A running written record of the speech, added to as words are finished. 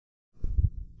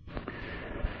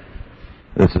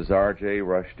This is R.J.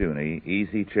 Rushdoony,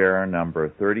 Easy Chair number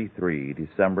 33,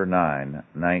 December 9,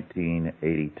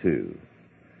 1982.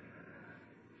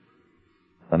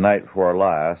 The night before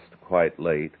last, quite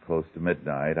late, close to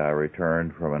midnight, I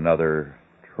returned from another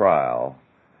trial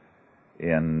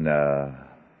in a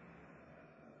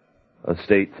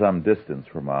state some distance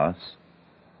from us,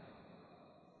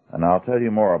 and I'll tell you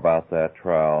more about that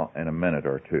trial in a minute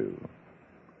or two.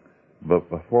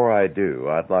 But before I do,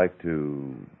 I'd like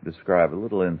to describe a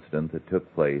little incident that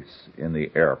took place in the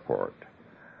airport.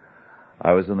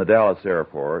 I was in the Dallas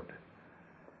airport,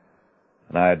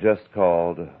 and I had just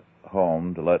called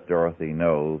home to let Dorothy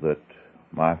know that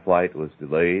my flight was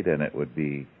delayed and it would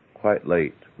be quite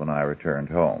late when I returned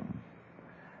home.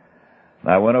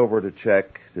 And I went over to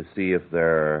check to see if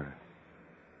there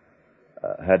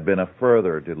had been a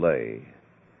further delay,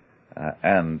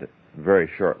 and very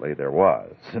shortly there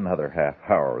was. Another half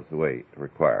hour's wait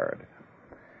required.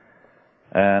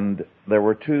 And there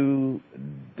were two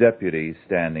deputies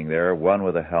standing there, one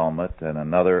with a helmet and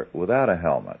another without a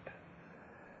helmet.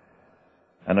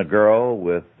 And a girl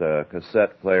with a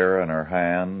cassette player in her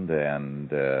hand and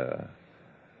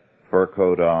fur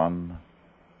coat on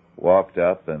walked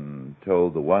up and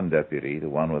told the one deputy, the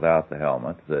one without the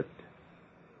helmet, that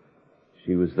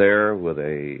she was there with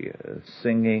a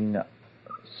singing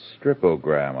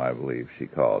stripogram, I believe she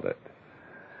called it.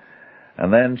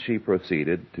 And then she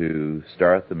proceeded to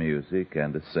start the music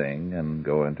and to sing and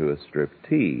go into a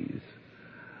striptease.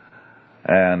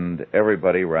 And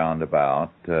everybody round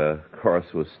about, of course,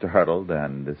 was startled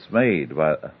and dismayed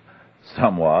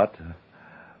somewhat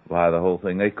by the whole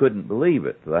thing. They couldn't believe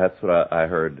it. That's what I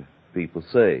heard people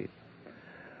say.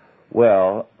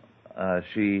 Well,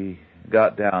 she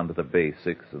got down to the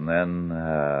basics and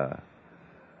then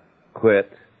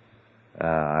quit.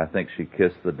 I think she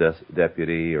kissed the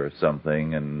deputy or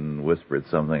something and whispered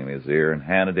something in his ear and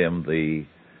handed him the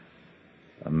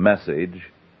message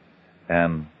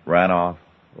and ran off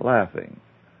laughing.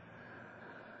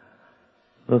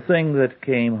 The thing that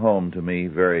came home to me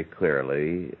very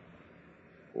clearly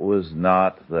was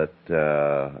not that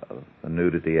the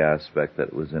nudity aspect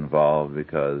that was involved,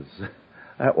 because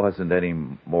that wasn't any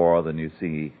more than you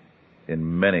see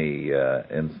in many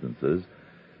instances,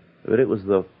 but it was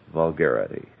the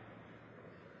vulgarity.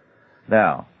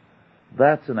 Now,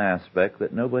 that's an aspect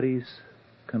that nobody's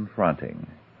confronting.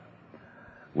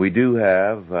 We do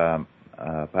have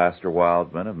Pastor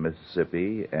Wildman of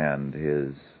Mississippi and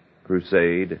his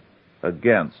crusade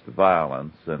against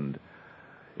violence and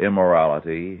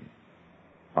immorality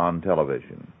on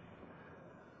television.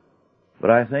 But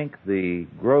I think the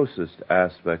grossest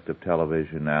aspect of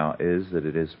television now is that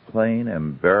it is plain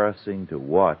embarrassing to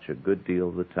watch a good deal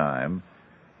of the time,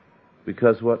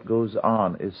 because what goes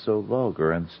on is so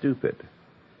vulgar and stupid.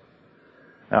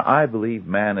 Now, I believe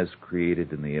man is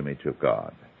created in the image of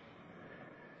God.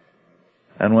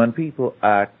 And when people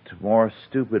act more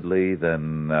stupidly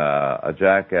than a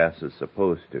jackass is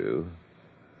supposed to,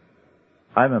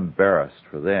 I'm embarrassed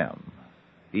for them,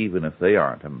 even if they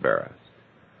aren't embarrassed.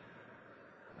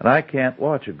 And I can't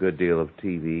watch a good deal of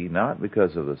TV, not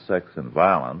because of the sex and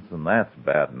violence, and that's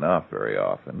bad enough very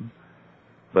often,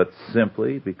 but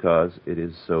simply because it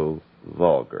is so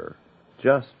vulgar,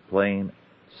 just plain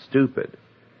stupid,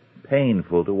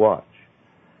 painful to watch.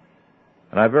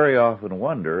 And I very often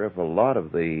wonder if a lot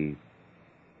of the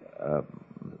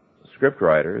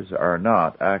scriptwriters are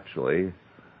not actually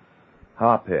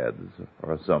hopheads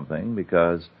or something,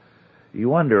 because you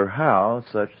wonder how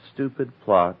such stupid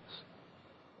plots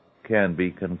can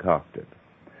be concocted.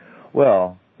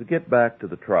 Well, to get back to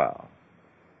the trial.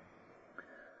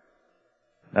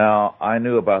 Now, I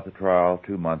knew about the trial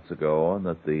 2 months ago, and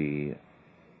that the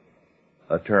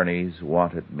attorneys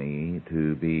wanted me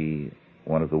to be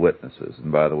one of the witnesses.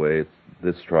 And by the way,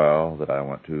 this trial that I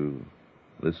went to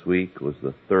this week was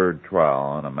the third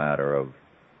trial in a matter of,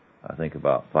 I think,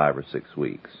 about 5 or 6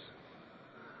 weeks.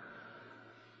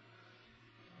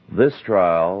 This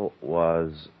trial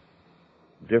was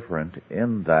different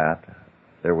in that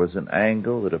there was an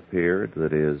angle that appeared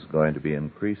that is going to be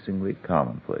increasingly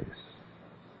commonplace.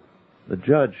 The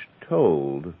judge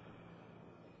told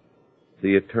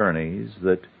the attorneys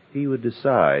that he would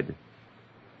decide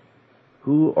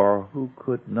who or who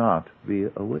could not be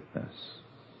a witness.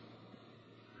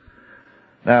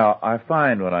 Now, I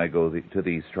find when I go to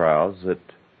these trials that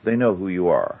they know who you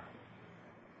are.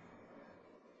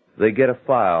 They get a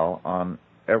file on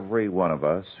every one of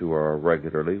us who are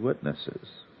regularly witnesses.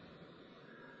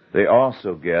 They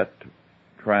also get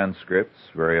transcripts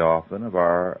very often of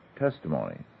our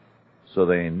testimony, so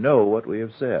they know what we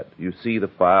have said. You see the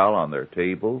file on their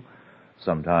table.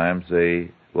 Sometimes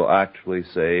they will actually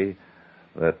say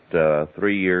that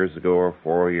 3 years ago or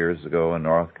 4 years ago in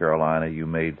North Carolina you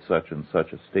made such and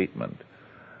such a statement.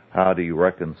 How do you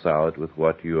reconcile it with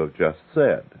what you have just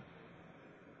said?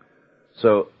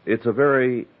 So it's a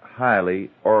very highly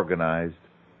organized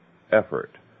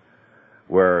effort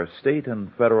where state and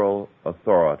federal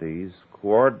authorities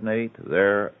coordinate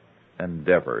their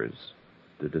endeavors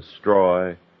to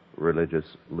destroy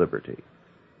religious liberty.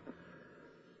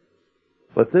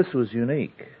 But this was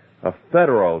unique. A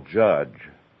federal judge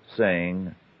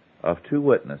saying of two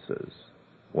witnesses,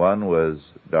 one was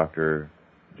Dr.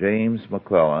 James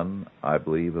McClellan, I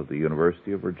believe, of the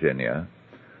University of Virginia,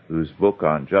 whose book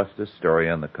on justice, story,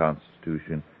 and the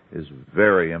Constitution is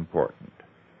very important.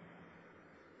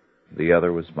 The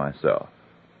other was myself.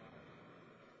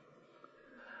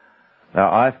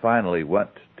 Now, I finally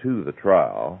went to the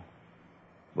trial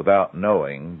without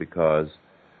knowing, because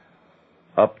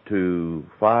up to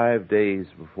 5 days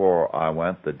before I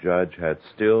went, the judge had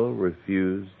still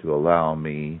refused to allow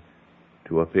me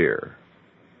to appear.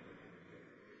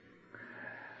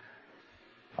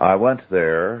 I went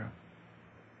there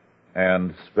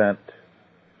and spent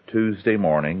Tuesday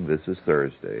morning, this is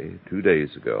Thursday, 2 days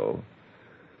ago,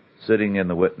 sitting in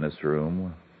the witness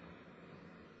room,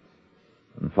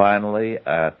 and finally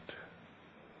at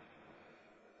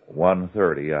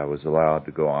 1:30 I was allowed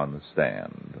to go on the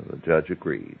stand. The judge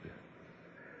agreed.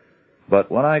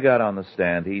 But when I got on the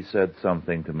stand, he said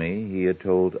something to me he had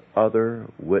told other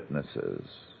witnesses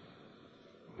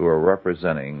who are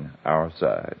representing our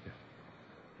side,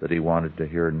 that he wanted to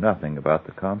hear nothing about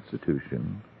the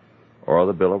Constitution or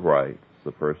the Bill of Rights,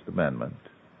 the First Amendment,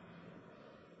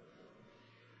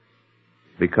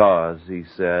 because, he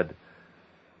said,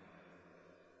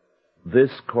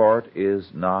 this court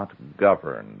is not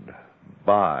governed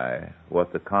by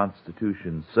what the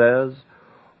Constitution says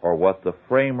or what the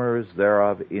framers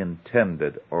thereof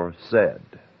intended or said.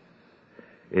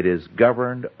 It is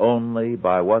governed only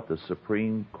by what the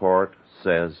Supreme Court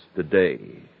says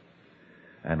today,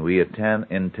 and we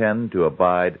intend to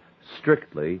abide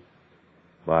strictly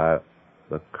by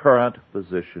the current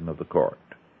position of the court.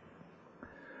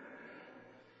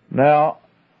 Now,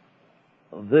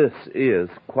 this is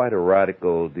quite a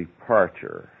radical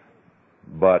departure,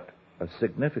 but a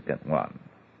significant one.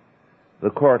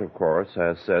 The court, of course,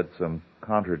 has said some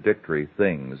contradictory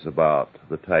things about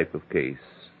the type of case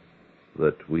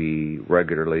that we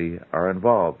regularly are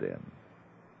involved in.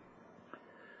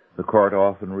 The court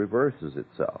often reverses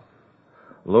itself.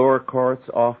 Lower courts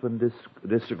often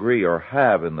disagree, or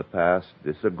have in the past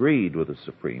disagreed with the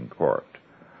Supreme Court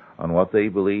on what they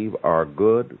believe are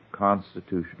good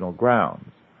constitutional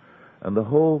grounds. And the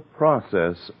whole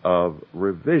process of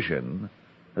revision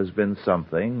has been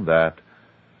something that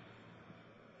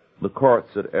the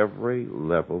courts at every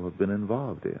level have been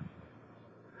involved in.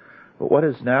 But what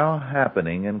is now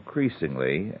happening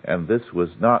increasingly, and this was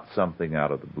not something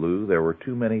out of the blue, there were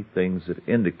too many things that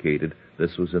indicated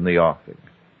this was in the offing.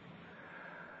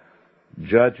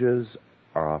 Judges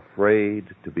are afraid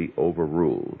to be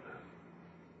overruled.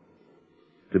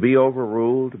 To be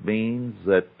overruled means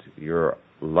that your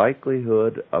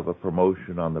likelihood of a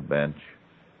promotion on the bench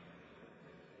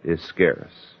is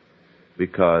scarce,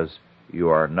 because you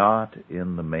are not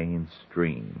in the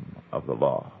mainstream of the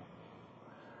law.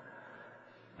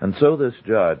 And so this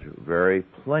judge very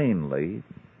plainly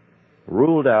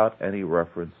ruled out any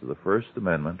reference to the First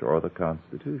Amendment or the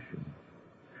Constitution.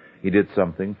 He did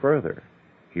something further.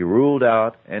 He ruled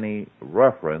out any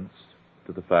reference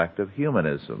to the fact of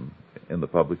humanism in the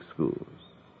public schools.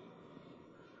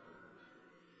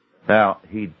 Now,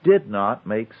 he did not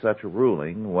make such a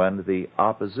ruling when the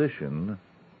opposition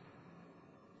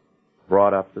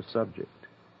brought up the subject,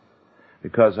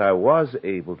 because I was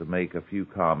able to make a few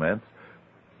comments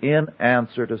in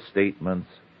answer to statements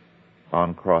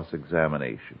on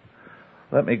cross-examination.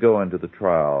 Let me go into the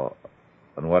trial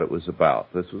and what it was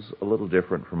about. This was a little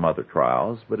different from other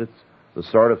trials, but it's the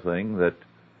sort of thing that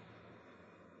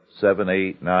 7,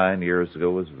 8, 9 years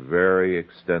ago was very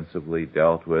extensively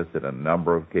dealt with in a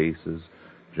number of cases.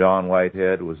 John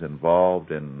Whitehead was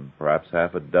involved in perhaps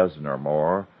half a dozen or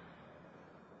more,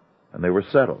 and they were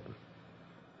settled.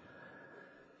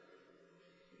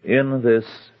 In this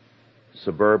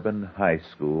suburban high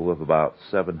school of about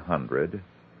 700,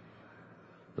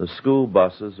 the school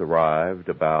buses arrived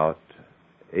about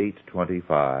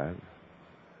 8:25,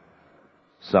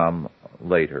 some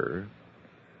later,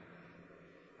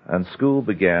 and school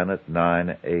began at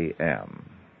 9 a.m.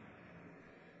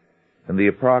 In the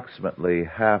approximately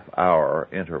half-hour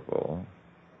interval,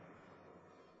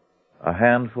 a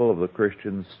handful of the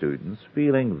Christian students,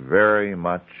 feeling very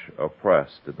much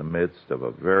oppressed in the midst of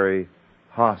a very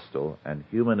hostile and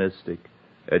humanistic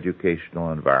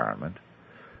educational environment,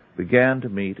 began to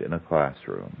meet in a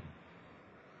classroom.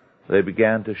 They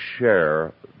began to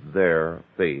share their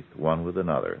faith one with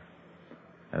another,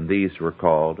 and these were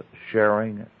called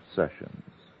sharing sessions.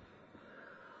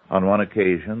 On one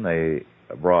occasion, they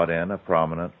brought in a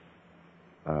prominent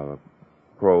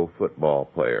pro football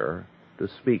player to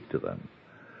speak to them.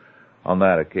 On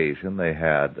that occasion, they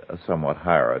had a somewhat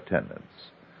higher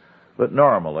attendance. But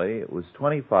normally, it was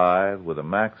 25 with a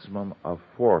maximum of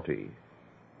 40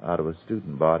 out of a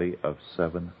student body of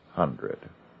 700.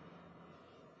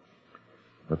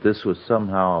 But this was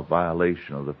somehow a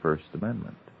violation of the First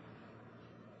Amendment.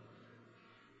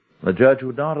 The judge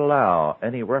would not allow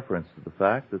any reference to the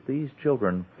fact that these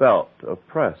children felt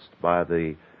oppressed by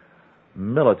the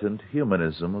militant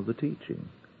humanism of the teaching.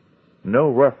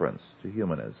 No reference to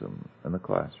humanism in the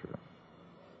classroom.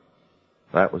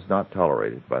 That was not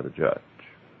tolerated by the judge.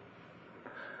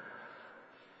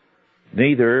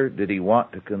 Neither did he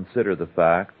want to consider the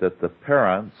fact that the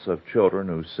parents of children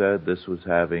who said this was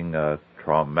having a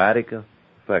traumatic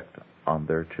effect on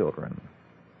their children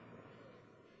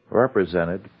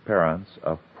represented parents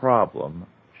of problem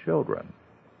children.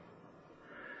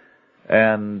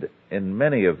 And in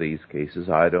many of these cases,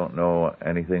 I don't know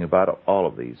anything about all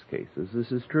of these cases,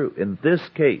 this is true. In this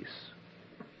case,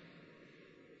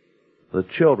 the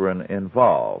children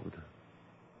involved,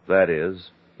 that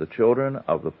is, the children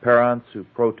of the parents who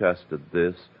protested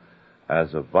this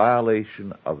as a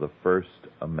violation of the First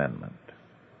Amendment,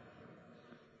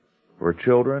 were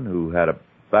children who had a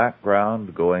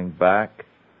background going back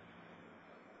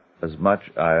as much,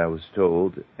 I was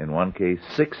told, in one case,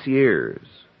 6 years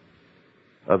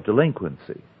of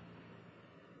delinquency.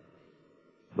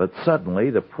 But suddenly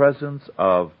the presence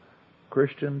of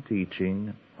Christian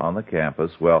teaching on the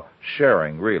campus, well,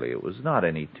 sharing really, it was not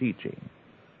any teaching,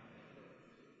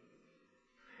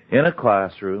 in a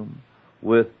classroom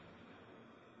with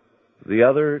the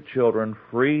other children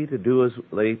free to do as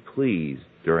they pleased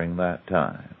during that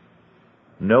time.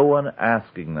 No one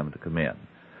asking them to come in.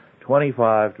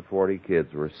 25 to 40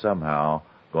 kids were somehow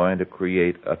going to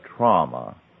create a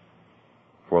trauma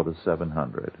for the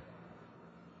 700.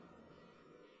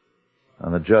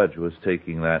 And the judge was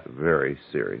taking that very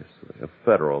seriously, a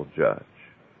federal judge.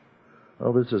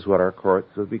 Well, this is what our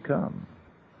courts have become.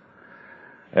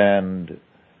 And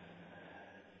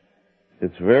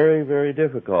it's very, very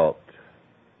difficult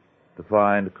to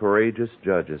find courageous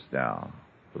judges now.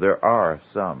 There are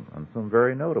some, and some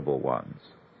very notable ones.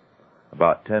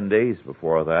 About 10 days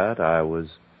before that, I was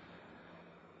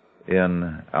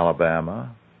in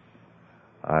Alabama.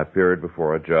 I appeared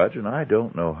before a judge, and I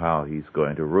don't know how he's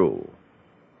going to rule.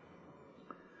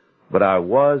 But I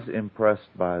was impressed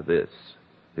by this,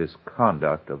 his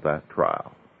conduct of that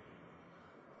trial.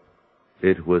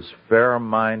 It was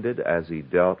fair-minded as he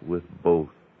dealt with both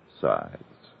sides.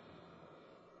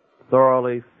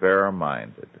 Thoroughly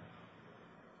fair-minded.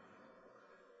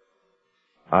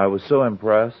 I was so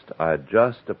impressed, I had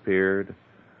just appeared,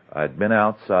 I had been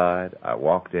outside, I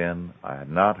walked in, I had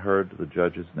not heard the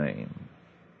judge's name.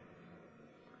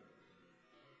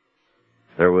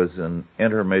 There was an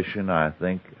intermission, I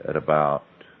think, at about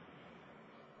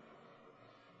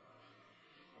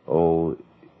 11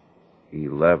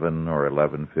 or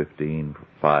 11:15,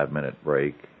 5-minute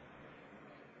break.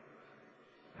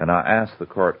 And I asked the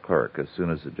court clerk as soon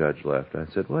as the judge left, I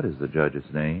said, "What is the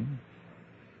judge's name?"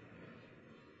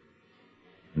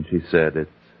 And she said,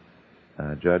 "It's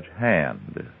Judge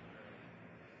Hand,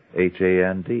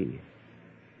 H-A-N-D.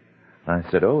 I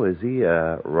said, "Oh, is he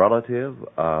a relative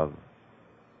of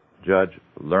Judge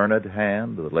Learned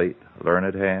Hand, the late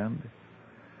Learned Hand?"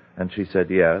 And she said,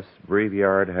 "Yes,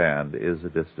 Breviard Hand is a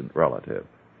distant relative,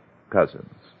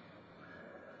 cousins."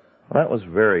 Well, that was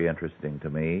very interesting to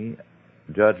me.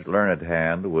 Judge Learned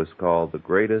Hand was called the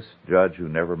greatest judge who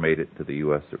never made it to the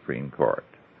U.S. Supreme Court.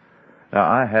 Now,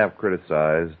 I have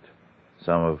criticized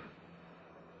some of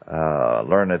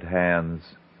Learned Hand's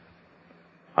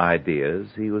ideas.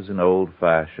 He was an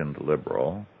old-fashioned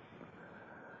liberal,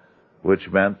 which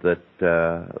meant that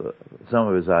some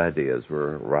of his ideas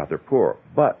were rather poor.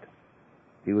 But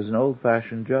he was an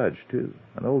old-fashioned judge, too,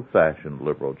 an old-fashioned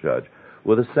liberal judge,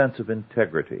 with a sense of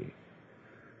integrity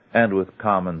and with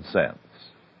common sense.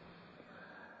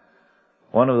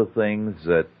 One of the things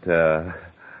that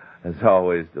has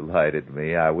always delighted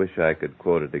me, I wish I could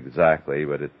quote it exactly,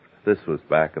 but this was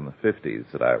back in the 50s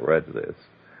that I read this.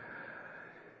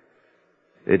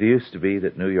 It used to be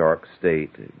that New York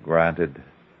State granted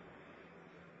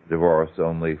divorce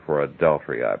only for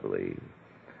adultery, I believe.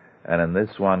 And in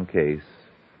this one case,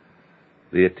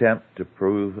 the attempt to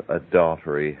prove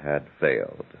adultery had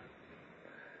failed.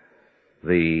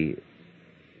 The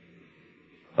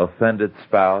offended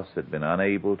spouse had been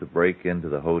unable to break into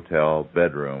the hotel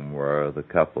bedroom where the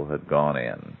couple had gone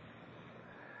in.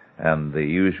 And the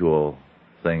usual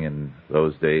thing in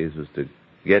those days was to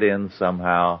get in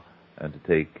somehow and to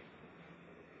take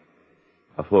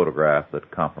a photograph that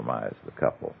compromised the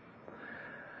couple.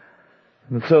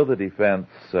 And so the defense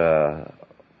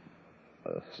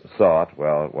sought,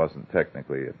 well, it wasn't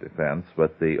technically a defense,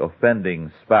 but the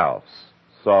offending spouse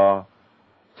sought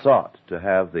to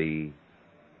have the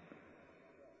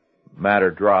matter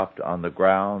dropped on the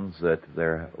grounds that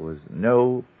there was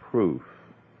no proof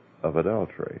of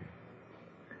adultery.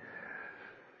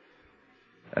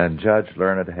 And Judge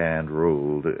Learned Hand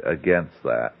ruled against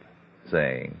that,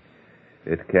 saying,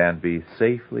 it can be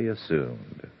safely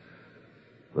assumed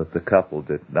that the couple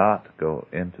did not go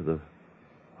into the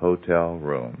hotel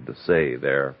room to say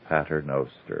their Pater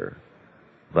Noster,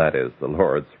 that is, the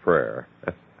Lord's Prayer.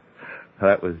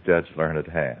 That was Judge Learned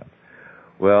Hand.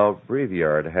 Well,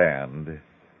 Breviard Hand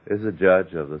is a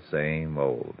judge of the same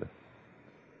mold.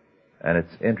 And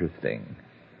it's interesting.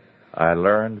 I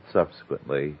learned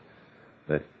subsequently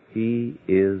that he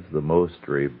is the most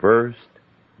reversed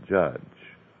judge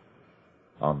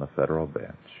on the federal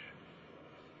bench.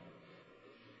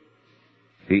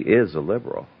 He is a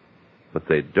liberal, but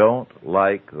they don't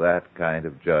like that kind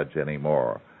of judge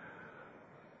anymore,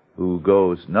 who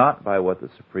goes not by what the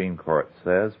Supreme Court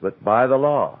says, but by the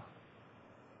law.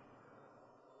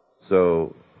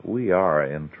 So we are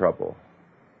in trouble,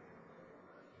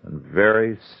 and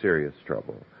very serious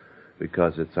trouble,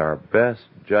 because it's our best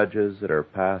judges that are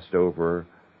passed over,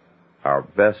 our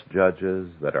best judges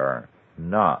that are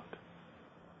not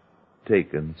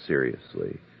taken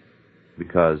seriously,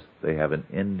 because they have an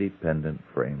independent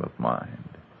frame of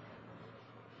mind.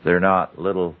 They're not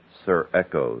little Sir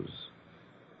Echoes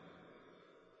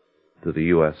to the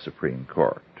U.S. Supreme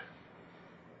Court.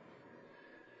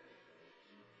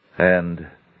 And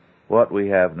what we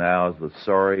have now is the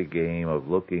sorry game of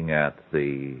looking at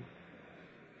the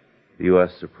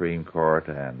U.S. Supreme Court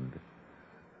and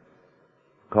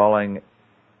calling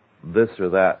this or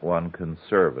that one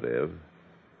conservative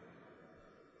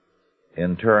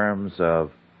in terms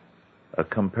of a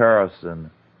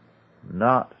comparison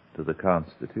not to the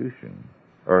Constitution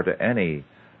or to any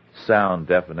sound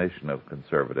definition of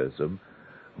conservatism,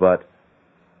 but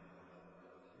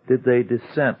did they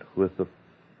dissent with the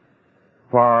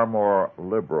far more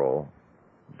liberal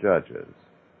judges?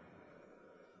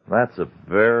 That's a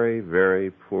very,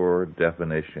 very poor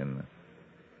definition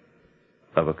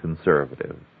of a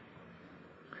conservative.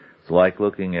 It's like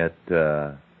looking at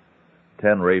 10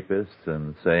 rapists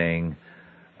and saying,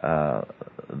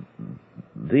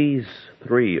 these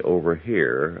 3 over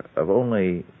here have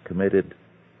only committed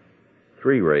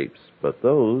 3 rapes, but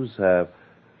those have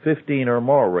 15 or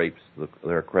more rapes to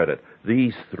their credit.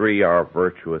 These 3 are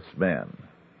virtuous men.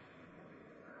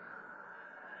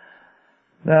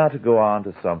 Now to go on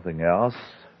to something else,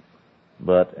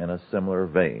 but in a similar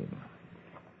vein.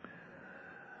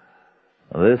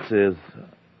 This is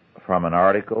from an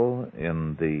article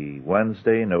in the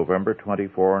Wednesday, November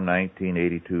 24,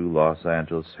 1982, Los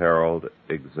Angeles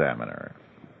Herald-Examiner.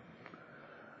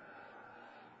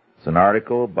 It's an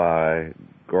article by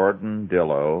Gordon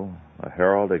Dillow, a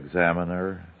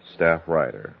Herald-Examiner staff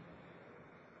writer.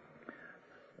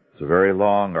 It's a very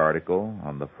long article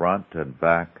on the front and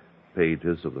back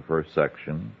pages of the first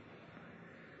section.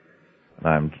 And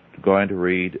I'm going to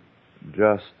read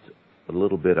just a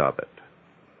little bit of it.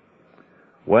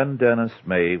 When Dennis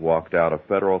May walked out of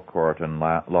federal court in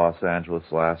Los Angeles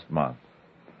last month,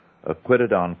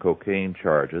 acquitted on cocaine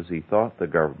charges, he thought the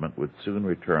government would soon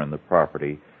return the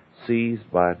property seized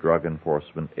by drug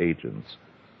enforcement agents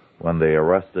when they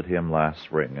arrested him last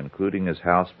spring, including his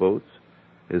houseboats,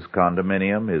 his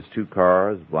condominium, his 2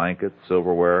 cars, blankets,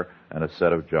 silverware, and a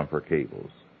set of jumper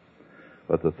cables.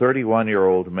 But the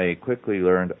 31-year-old May quickly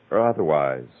learned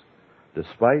otherwise.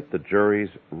 Despite the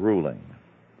jury's ruling,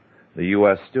 the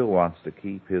U.S. still wants to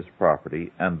keep his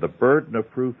property, and the burden of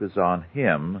proof is on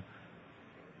him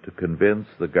to convince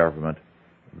the government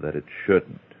that it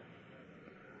shouldn't.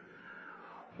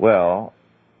 Well,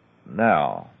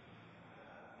 now,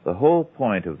 the whole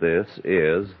point of this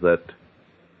is that,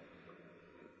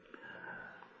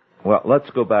 well, let's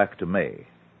go back to May.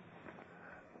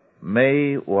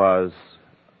 May was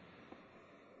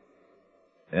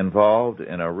involved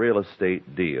in a real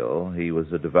estate deal. He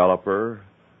was a developer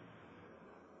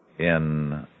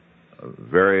in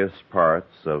various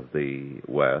parts of the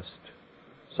West,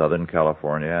 Southern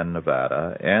California and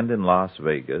Nevada, and in Las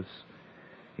Vegas,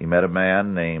 he met a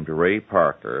man named Ray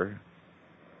Parker,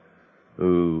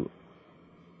 who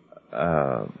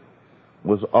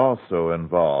was also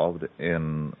involved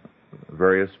in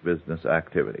various business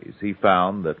activities. He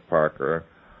found that Parker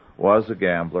was a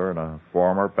gambler and a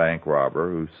former bank robber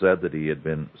who said that he had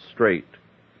been straight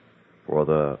for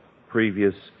the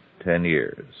previous 10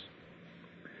 years.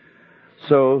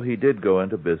 So he did go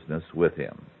into business with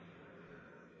him.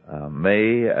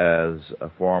 May, as a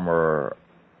former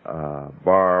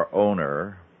bar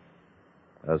owner,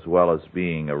 as well as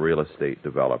being a real estate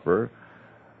developer,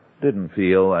 didn't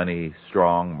feel any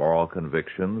strong moral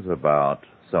convictions about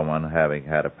someone having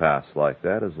had a past like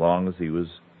that as long as he was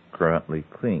currently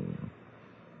clean.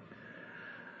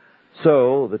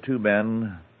 So the two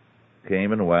men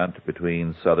came and went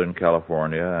between Southern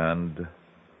California and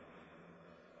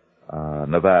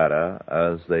Nevada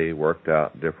as they worked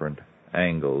out different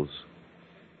angles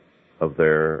of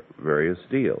their various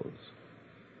deals.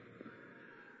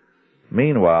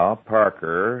 Meanwhile,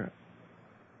 Parker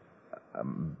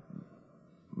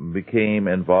became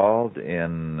involved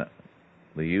in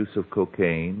the use of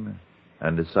cocaine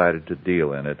and decided to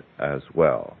deal in it as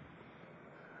well.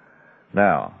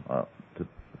 Now, to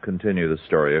continue the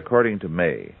story, according to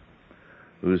May,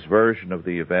 whose version of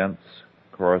the events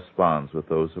corresponds with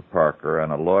those of Parker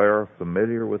and a lawyer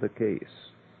familiar with the case,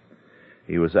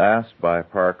 he was asked by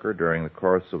Parker during the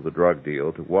course of the drug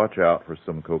deal to watch out for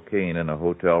some cocaine in a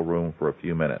hotel room for a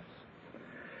few minutes.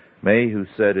 May, who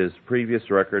said his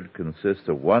previous record consists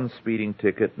of one speeding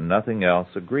ticket and nothing else,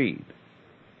 agreed.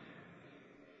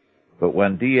 But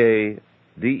when DEA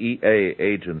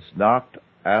agents knocked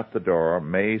at the door,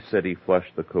 May said he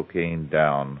flushed the cocaine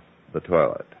down the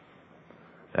toilet.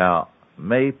 Now,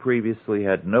 May previously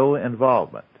had no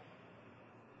involvement.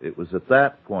 It was at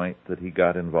that point that he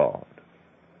got involved.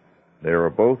 They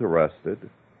were both arrested.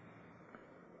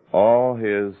 All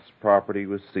his property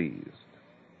was seized.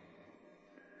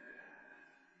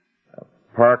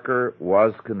 Parker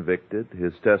was convicted.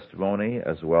 His testimony,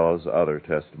 as well as other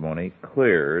testimony,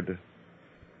 cleared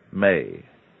May.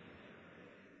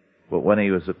 But when he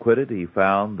was acquitted, he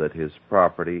found that his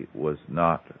property was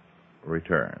not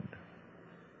returned.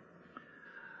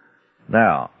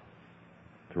 Now,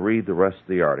 to read the rest of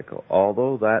the article.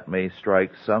 Although that may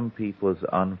strike some people as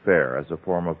unfair, as a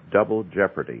form of double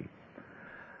jeopardy,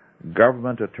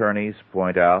 government attorneys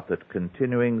point out that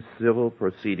continuing civil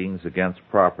proceedings against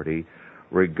property,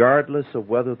 regardless of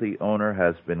whether the owner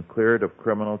has been cleared of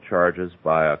criminal charges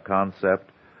by a concept,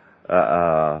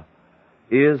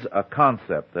 is a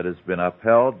concept that has been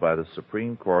upheld by the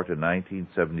Supreme Court in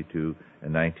 1972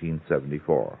 and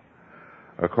 1974.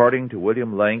 According to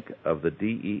William Lenk of the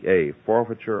DEA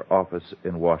Forfeiture Office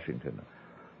in Washington,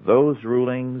 those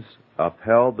rulings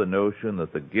upheld the notion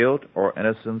that the guilt or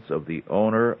innocence of the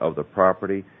owner of the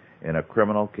property in a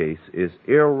criminal case is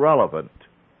irrelevant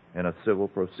in a civil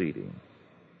proceeding.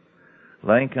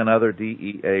 Lenk and other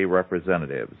DEA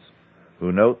representatives,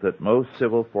 who note that most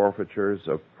civil forfeitures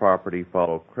of property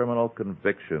follow criminal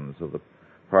convictions of the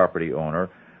property owner,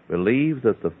 believe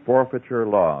that the forfeiture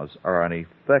laws are an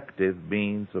effective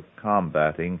means of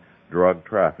combating drug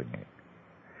trafficking.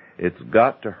 It's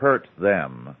got to hurt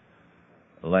them,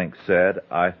 Lenk said.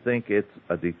 I think it's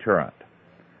a deterrent.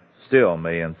 Still,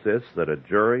 May insists that a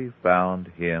jury found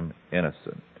him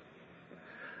innocent.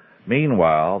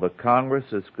 Meanwhile, the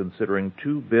Congress is considering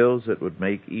two bills that would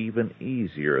make even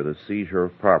easier the seizure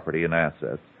of property and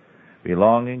assets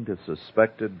belonging to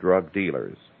suspected drug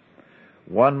dealers.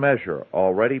 One measure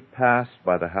already passed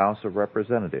by the House of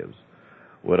Representatives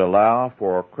would allow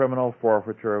for criminal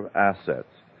forfeiture of assets,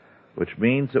 which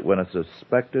means that when a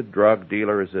suspected drug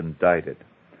dealer is indicted,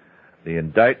 the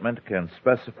indictment can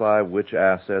specify which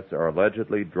assets are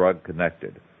allegedly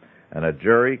drug-connected, and a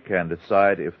jury can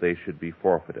decide if they should be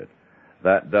forfeited.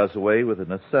 That does away with the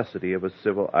necessity of a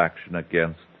civil action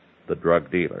against the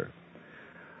drug dealer.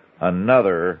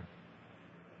 Another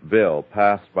bill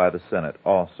passed by the Senate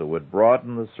also would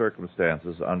broaden the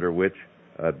circumstances under which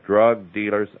a drug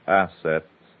dealer's assets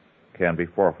can be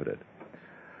forfeited.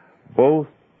 Both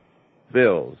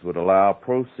bills would allow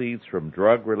proceeds from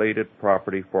drug-related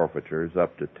property forfeitures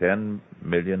up to $10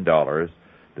 million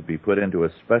to be put into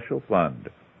a special fund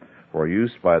for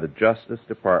use by the Justice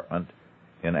Department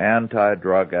in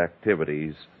anti-drug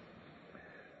activities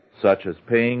such as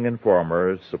paying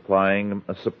informers, supplying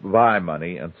supply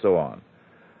money, and so on.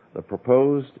 The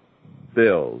proposed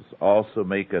bills also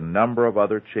make a number of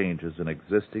other changes in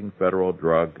existing federal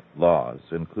drug laws,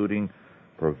 including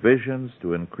provisions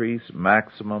to increase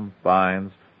maximum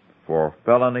fines for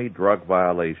felony drug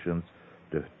violations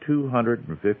to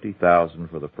 $250,000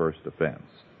 for the first offense.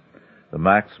 The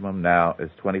maximum now is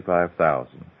 $25,000,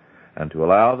 and to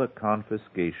allow the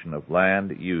confiscation of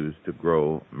land used to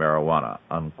grow marijuana,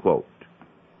 unquote.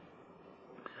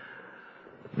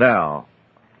 Now,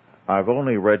 I've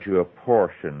only read you a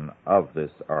portion of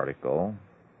this article,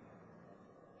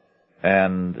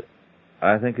 and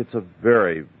I think it's a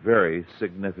very, very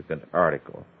significant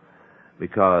article,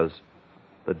 because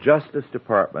the Justice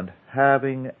Department,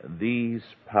 having these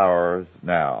powers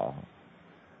now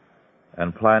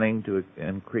and planning to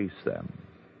increase them,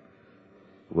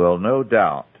 will no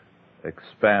doubt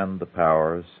expand the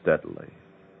powers steadily.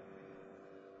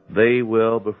 They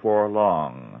will, before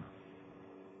long,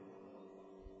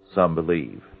 some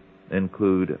believe,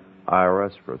 include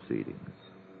IRS proceedings.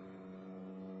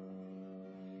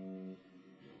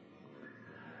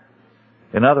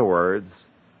 In other words,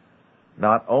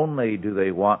 not only do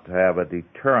they want to have a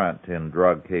deterrent in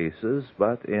drug cases,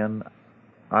 but in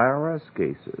IRS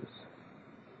cases.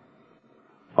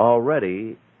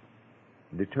 Already,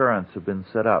 deterrents have been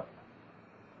set up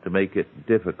to make it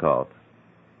difficult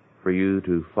for you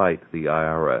to fight the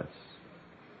IRS.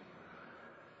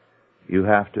 You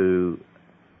have to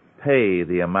pay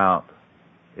the amount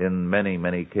in many,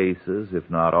 many cases, if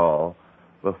not all,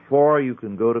 before you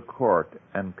can go to court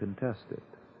and contest it.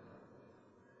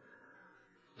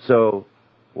 So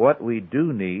what we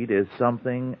do need is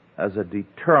something as a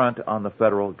deterrent on the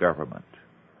federal government,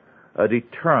 a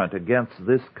deterrent against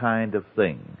this kind of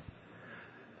thing.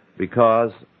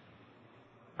 Because,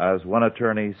 as one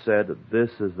attorney said, this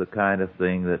is the kind of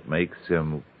thing that makes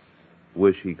him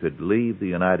wish he could leave the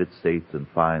United States and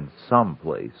find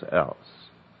someplace else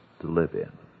to live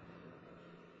in.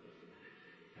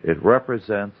 It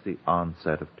represents the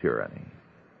onset of tyranny.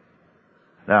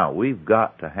 Now, we've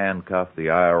got to handcuff the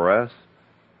IRS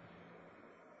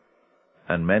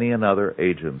and many another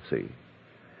agency.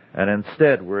 And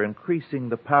instead, we're increasing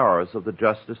the powers of the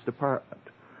Justice Department.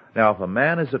 Now, if a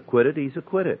man is acquitted, he's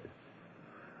acquitted.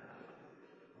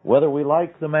 Whether we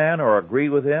like the man or agree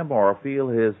with him or feel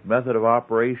his method of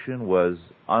operation was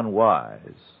unwise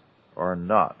or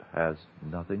not has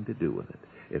nothing to do with it.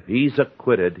 If he's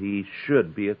acquitted, he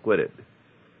should be acquitted.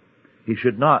 He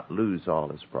should not lose all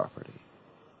his property.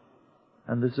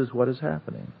 And this is what is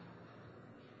happening.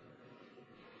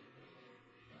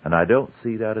 And I don't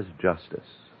see that as justice.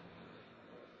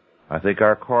 I think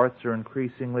our courts are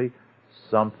increasingly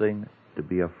something to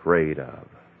be afraid of.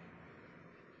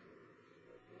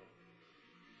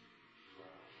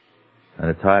 And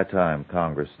it's high time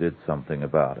Congress did something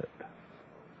about it.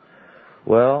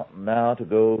 Well, now to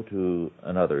go to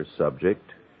another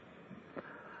subject.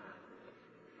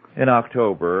 In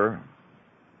October,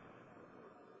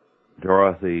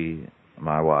 Dorothy,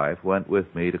 my wife, went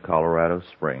with me to Colorado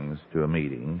Springs to a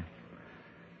meeting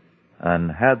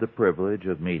and had the privilege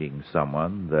of meeting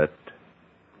someone that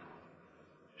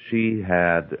she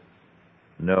had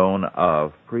known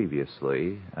of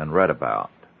previously and read about,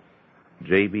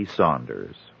 J.B.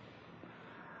 Saunders.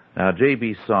 Now,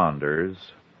 J.B. Saunders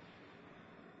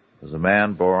was a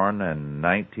man born in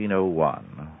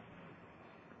 1901,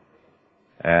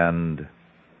 and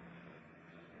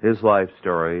his life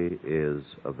story is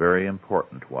a very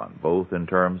important one, both in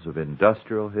terms of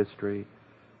industrial history,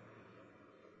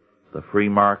 the free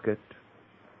market,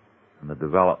 and the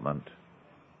development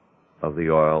of the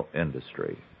oil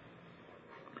industry.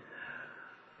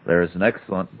 There is an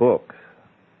excellent book,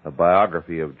 a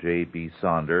biography of J.B.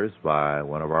 Saunders by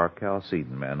one of our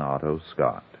Chalcedon men, Otto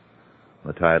Scott.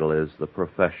 The title is The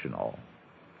Professional.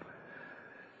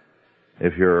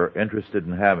 If you're interested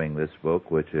in having this book,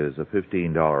 which is a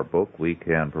 $15 book, we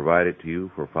can provide it to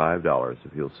you for $5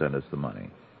 if you'll send us the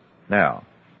money. Now,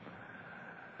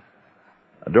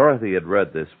 Dorothy had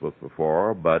read this book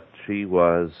before, but she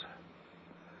was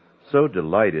so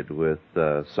delighted with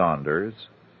Saunders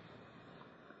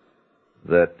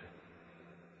that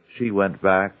she went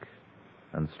back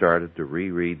and started to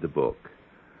reread the book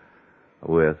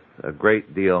with a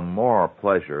great deal more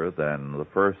pleasure than the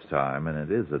first time, and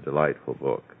it is a delightful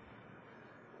book.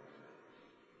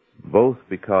 Both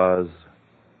because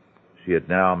she had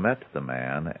now met the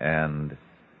man and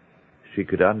she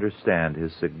could understand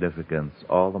his significance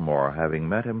all the more, having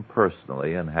met him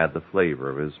personally and had the flavor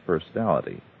of his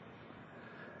personality.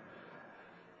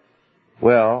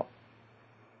 Well,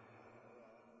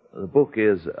 the book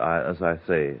is, as I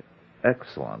say,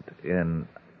 excellent in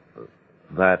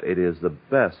that it is the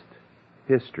best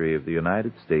history of the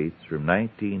United States from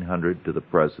 1900 to the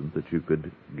present that you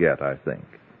could get, I think.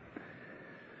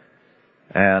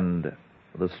 And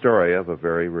the story of a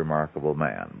very remarkable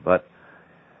man. But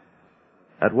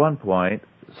At one point,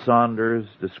 Saunders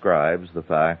describes the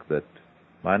fact that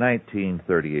by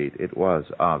 1938 it was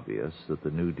obvious that the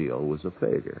New Deal was a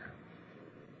failure.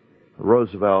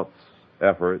 Roosevelt's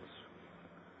efforts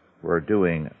were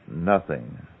doing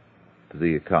nothing to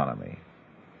the economy.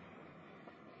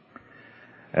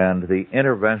 And the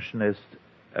interventionist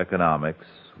economics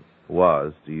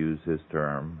was, to use his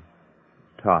term,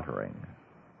 tottering.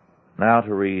 Now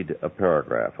to read a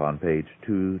paragraph on page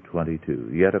 222.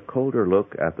 Yet a colder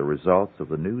look at the results of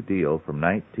the New Deal from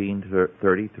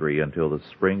 1933 until the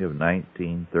spring of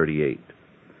 1938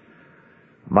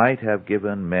 might have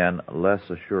given men less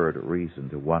assured reason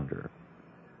to wonder.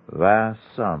 Vast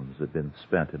sums had been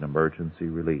spent in emergency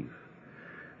relief,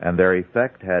 and their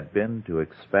effect had been to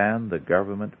expand the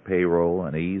government payroll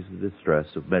and ease the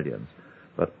distress of millions,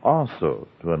 but also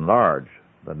to enlarge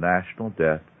the national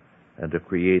debt and to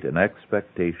create an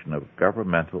expectation of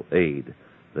governmental aid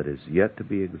that is yet to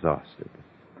be exhausted.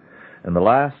 In the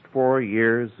last 4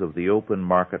 years of the open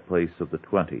marketplace of the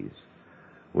 20s,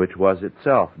 which was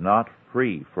itself not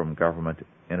free from government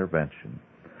intervention,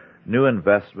 new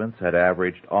investments had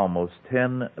averaged almost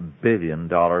 $10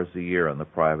 billion a year in the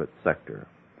private sector.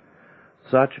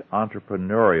 Such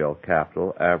entrepreneurial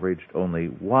capital averaged only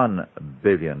 $1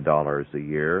 billion a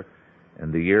year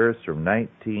in the years from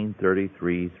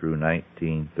 1933 through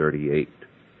 1938.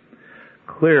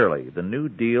 Clearly, the New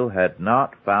Deal had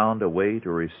not found a way to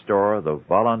restore the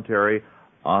voluntary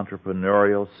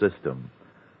entrepreneurial system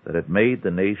that had made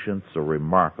the nation so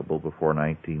remarkable before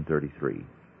 1933.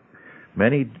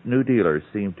 Many New Dealers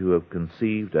seem to have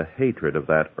conceived a hatred of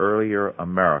that earlier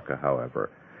America, however,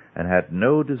 and had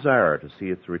no desire to see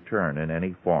its return in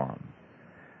any form.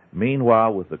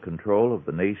 Meanwhile, with the control of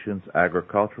the nation's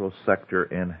agricultural sector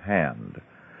in hand,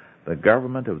 the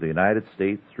government of the United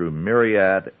States, through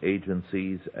myriad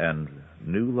agencies and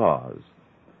new laws,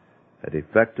 had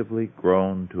effectively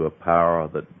grown to a power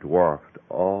that dwarfed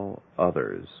all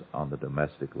others on the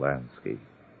domestic landscape.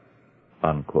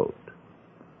 Unquote.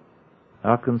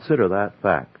 Now consider that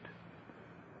fact.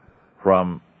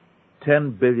 From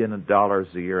 $10 billion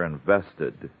a year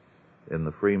invested in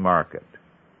the free market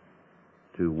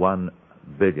to $1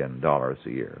 billion a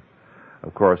year.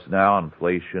 Of course, now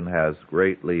inflation has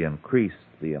greatly increased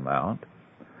the amount,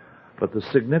 but the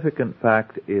significant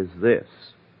fact is this.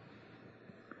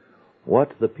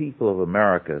 What the people of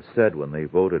America said when they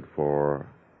voted for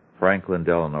Franklin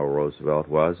Delano Roosevelt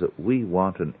was that we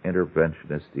want an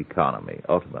interventionist economy,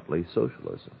 ultimately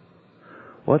socialism.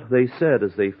 What they said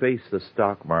as they faced the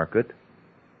stock market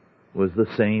was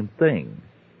the same thing.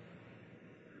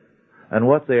 And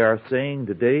what they are saying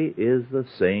today is the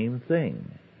same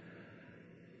thing.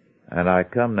 And I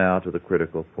come now to the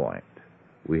critical point.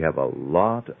 We have a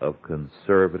lot of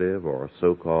conservative or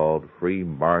so-called free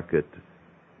market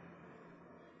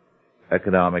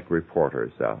economic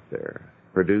reporters out there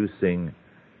producing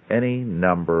any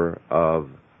number of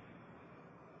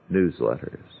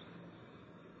newsletters.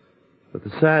 But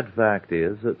the sad fact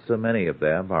is that so many of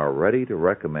them are ready to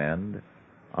recommend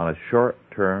on a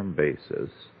short-term basis,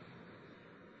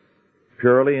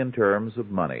 purely in terms of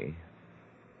money,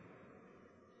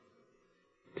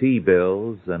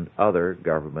 T-bills and other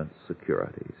government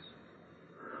securities.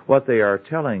 What they are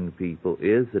telling people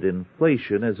is that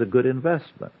inflation is a good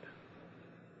investment.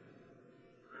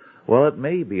 Well, it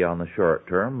may be on the short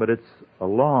term, but it's a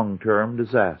long-term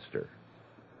disaster.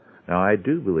 Now, I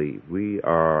do believe we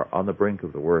are on the brink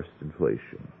of the worst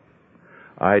inflation.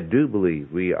 I do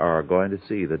believe we are going to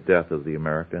see the death of the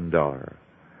American dollar.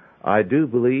 I do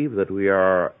believe that we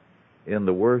are in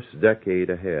the worst decade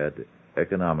ahead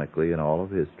economically in all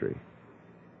of history.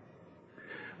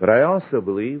 But I also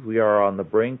believe we are on the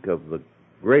brink of the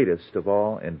greatest of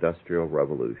all industrial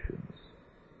revolutions.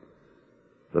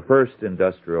 The first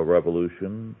industrial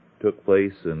revolution took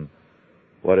place in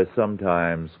what is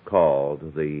sometimes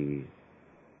called the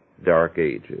Dark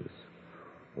Ages,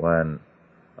 when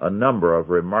a number of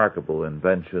remarkable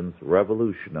inventions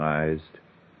revolutionized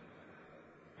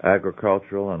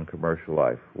agricultural and commercial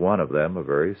life. One of them, a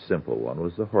very simple one,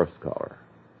 was the horse collar.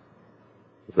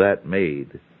 That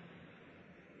made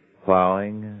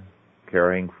plowing,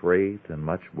 carrying freight, and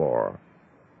much more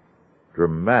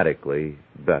dramatically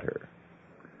better.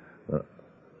 The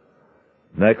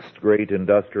next great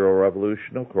industrial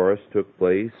revolution, of course, took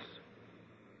place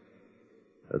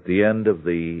at the end of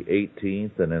the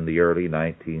 18th and in the early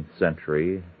 19th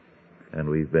century, and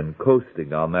we've been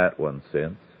coasting on that one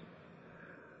since.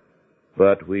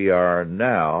 But we are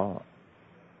now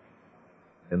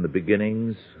in the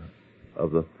beginnings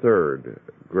of the third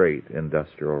great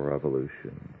industrial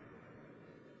revolution.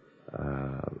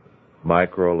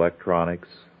 Microelectronics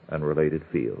and related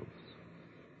fields.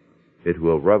 It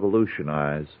will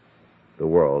revolutionize the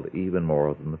world even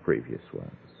more than the previous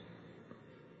ones.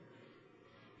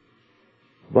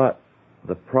 But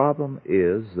the problem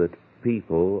is that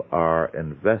people are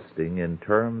investing in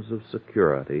terms of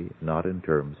security, not in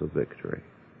terms of victory,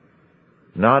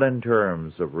 not in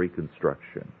terms of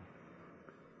reconstruction.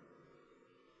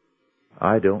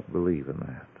 I don't believe in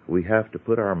that. We have to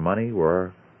put our money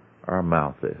where our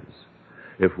mouth is.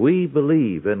 If we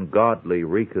believe in godly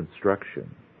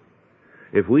reconstruction,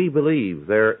 if we believe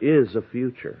there is a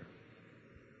future,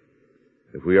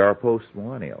 if we are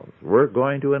postmillennials, we're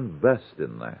going to invest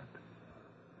in that.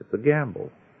 It's a gamble.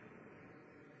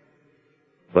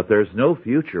 But there's no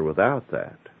future without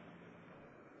that.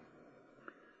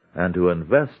 And to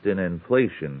invest in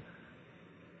inflation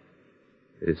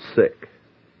is sick.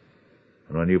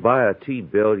 And when you buy a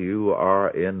T-bill, you are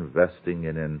investing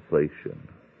in inflation.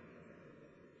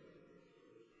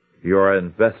 You are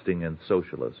investing in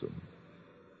socialism.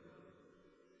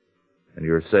 And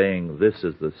you're saying this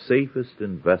is the safest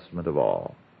investment of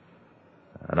all.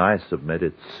 And I submit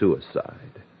it's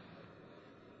suicide.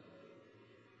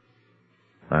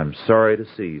 I'm sorry to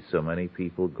see so many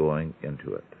people going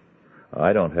into it.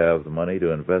 I don't have the money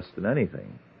to invest in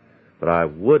anything, but I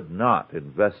would not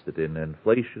invest it in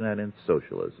inflation and in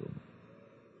socialism.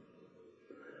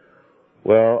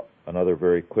 Well, another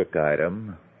very quick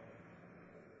item.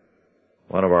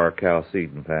 One of our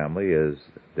Chalcedon family is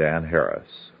Dan Harris.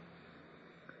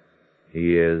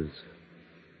 He is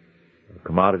a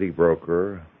commodity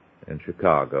broker in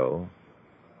Chicago,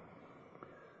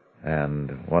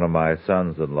 and one of my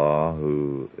sons-in-law,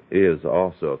 who is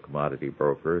also a commodity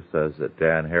broker, says that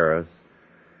Dan Harris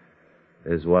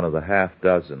is one of the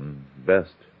half-dozen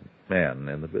best men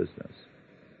in the business.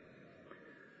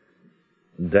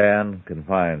 Dan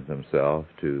confines himself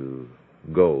to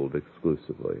gold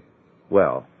exclusively.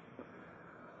 Well,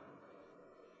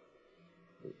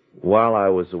 while I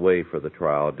was away for the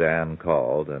trial, Dan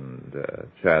called and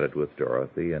chatted with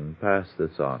Dorothy and passed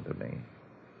this on to me.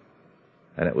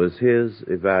 And it was his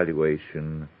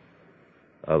evaluation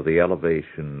of the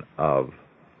elevation of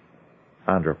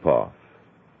Andropov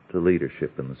to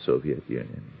leadership in the Soviet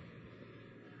Union.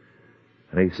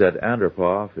 And he said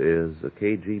Andropov is a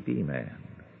KGB man.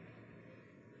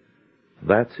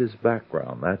 That's his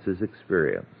background. That's his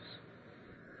experience.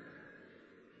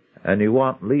 And you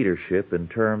want leadership in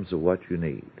terms of what you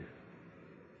need.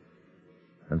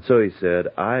 And so he said,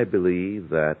 I believe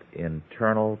that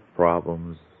internal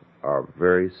problems are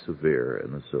very severe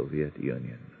in the Soviet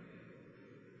Union.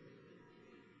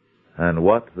 And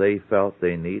what they felt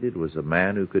they needed was a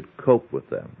man who could cope with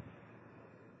them,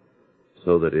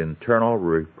 so that internal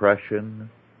repression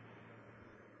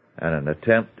and an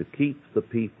attempt to keep the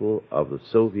people of the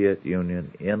Soviet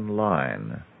Union in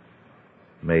line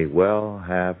may well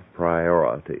have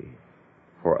priority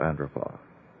for Andropov.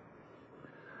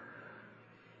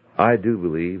 I do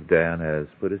believe Dan has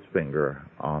put his finger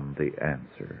on the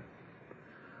answer.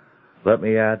 Let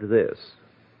me add this.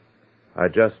 I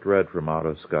just read from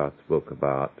Otto Scott's book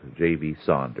about J.B.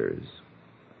 Saunders.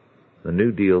 The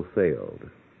New Deal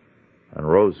failed, and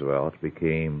Roosevelt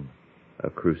became a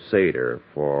crusader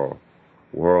for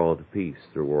world peace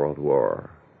through World War.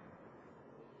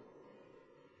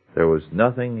 There was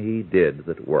nothing he did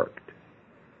that worked,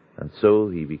 and so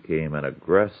he became an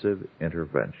aggressive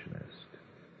interventionist.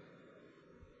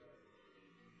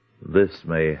 This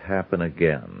may happen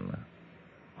again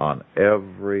on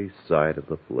every side of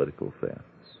the political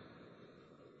fence,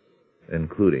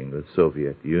 including the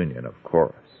Soviet Union, of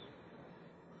course.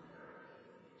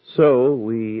 So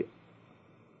we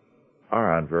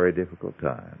are on very difficult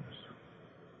times.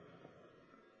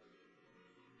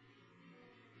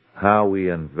 How we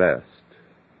invest,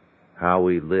 how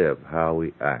we live, how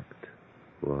we act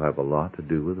will have a lot to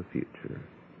do with the future.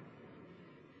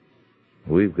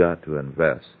 We've got to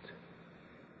invest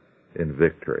in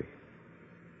victory.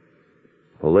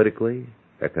 Politically,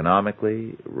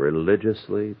 economically,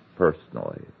 religiously,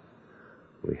 personally.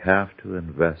 We have to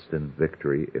invest in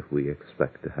victory if we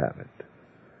expect to have it.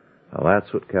 Now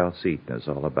that's what Chalcedon is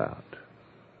all about.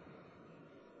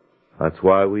 That's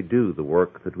why we do the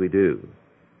work that we do.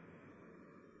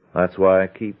 That's why I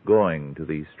keep going to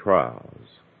these trials.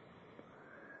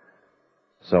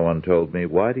 Someone told me,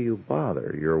 why do you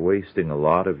bother? You're wasting a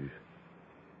lot of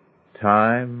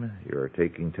time. You're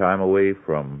taking time away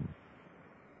from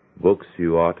books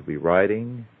you ought to be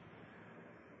writing.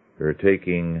 You're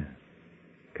taking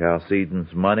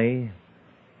Chalcedon's money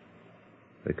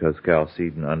because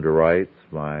Chalcedon underwrites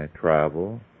my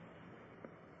travel.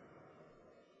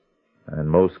 In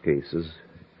most cases,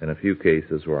 In a few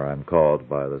cases where I'm called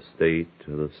by the state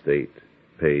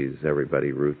pays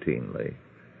everybody routinely.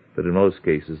 But in most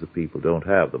cases, the people don't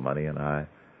have the money, and I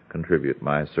contribute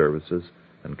my services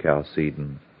and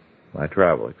Chalcedon my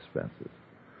travel expenses.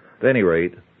 At any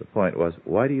rate, the point was,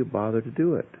 why do you bother to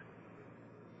do it?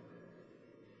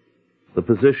 The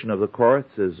position of the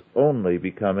courts is only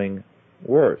becoming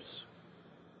worse.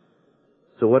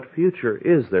 So what future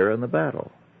is there in the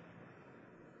battle?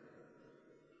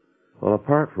 Well,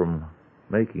 apart from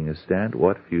making a stand,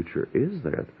 what future is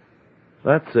there?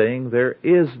 That's saying there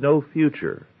is no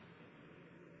future.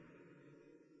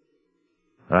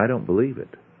 I don't believe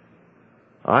it.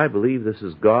 I believe this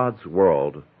is God's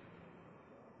world,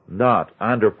 not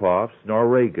Andropov's nor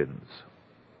Reagan's.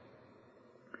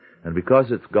 And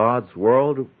because it's God's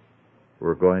world,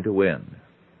 we're going to win.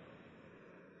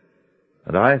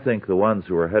 And I think the ones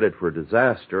who are headed for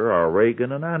disaster are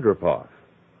Reagan and Andropov.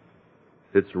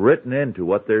 It's written into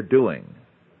what they're doing.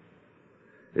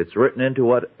 It's written into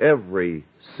what every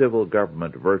civil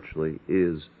government virtually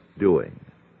is doing.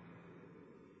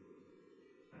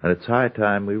 And it's high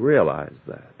time we realize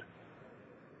that.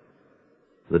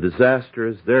 The disaster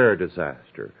is their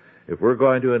disaster. If we're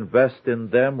going to invest in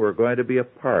them, we're going to be a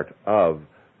part of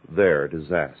their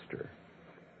disaster.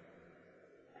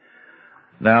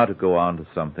 Now to go on to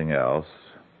something else.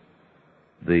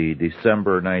 The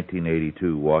December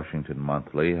 1982 Washington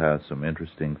Monthly has some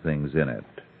interesting things in it.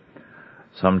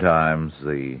 Sometimes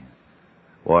the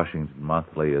Washington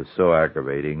Monthly is so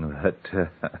aggravating that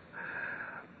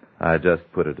I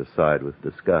just put it aside with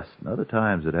disgust. And other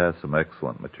times it has some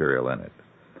excellent material in it.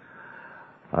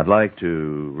 I'd like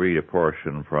to read a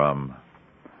portion from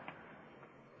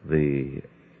the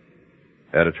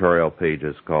editorial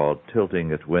pages called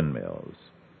Tilting at Windmills.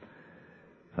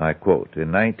 I quote,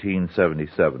 "In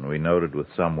 1977, we noted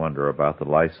with some wonder about the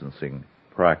licensing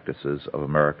practices of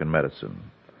American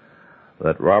medicine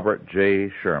that Robert J.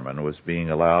 Sherman was being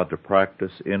allowed to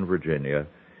practice in Virginia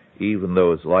even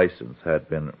though his license had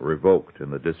been revoked in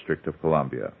the District of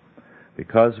Columbia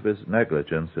because of his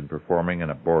negligence in performing an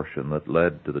abortion that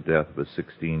led to the death of a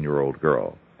 16-year-old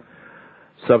girl.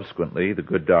 Subsequently, the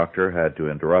good doctor had to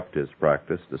interrupt his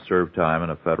practice to serve time in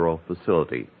a federal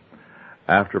facility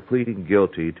after pleading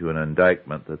guilty to an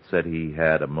indictment that said he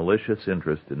had a malicious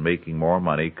interest in making more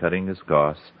money cutting his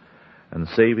costs and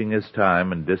saving his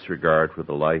time in disregard for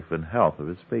the life and health of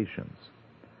his patients.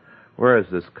 Where is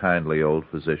this kindly old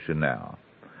physician now?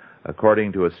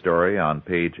 According to a story on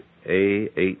page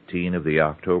A18 of the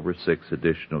October 6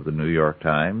 edition of the New York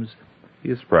Times, he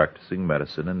is practicing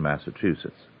medicine in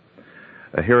Massachusetts.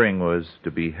 A hearing was to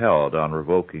be held on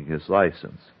revoking his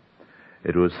license.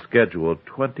 It was scheduled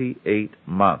 28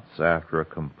 months after a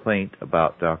complaint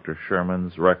about Dr.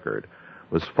 Sherman's record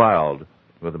was filed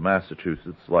with the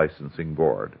Massachusetts Licensing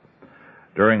Board.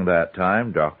 During that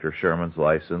time, Dr. Sherman's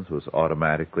license was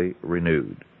automatically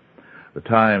renewed. The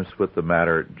Times put the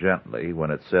matter gently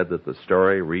when it said that the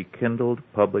story rekindled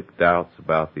public doubts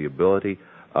about the ability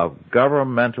of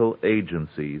governmental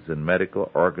agencies and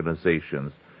medical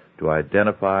organizations to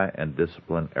identify and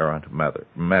discipline errant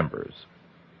members.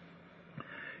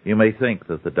 You may think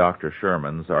that the Dr.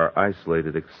 Shermans are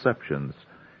isolated exceptions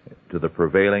to the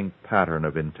prevailing pattern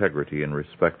of integrity in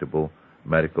respectable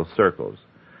medical circles.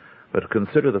 But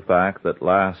consider the fact that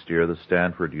last year the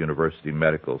Stanford University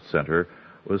Medical Center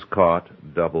was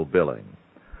caught double billing.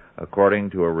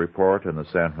 According to a report in the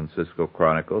San Francisco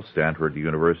Chronicle, Stanford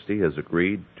University has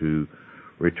agreed to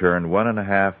return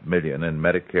 $1.5 million in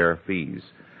Medicare fees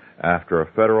after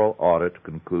a federal audit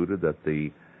concluded that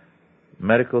the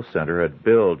medical center had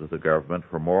billed the government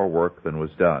for more work than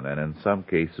was done, and in some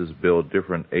cases billed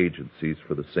different agencies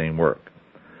for the same work.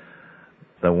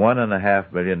 The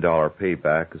 $1.5 million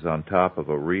payback is on top of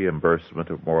a reimbursement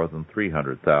of more than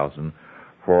 $300,000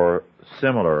 for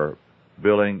similar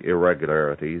billing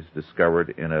irregularities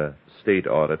discovered in a state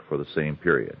audit for the same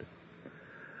period.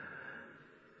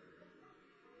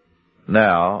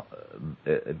 Now,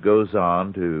 it goes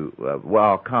on to,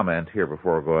 I'll comment here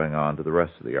before going on to the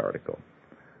rest of the article.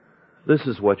 This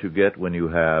is what you get when you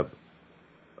have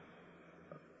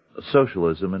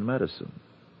socialism in medicine.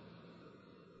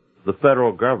 The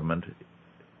federal government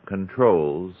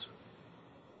controls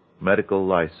medical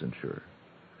licensure.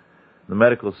 The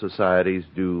medical societies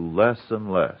do less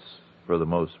and less, for the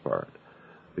most part,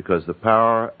 because the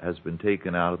power has been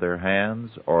taken out of their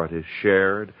hands or it is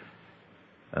shared,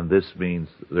 and this means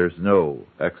there's no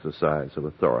exercise of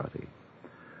authority.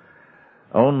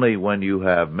 Only when you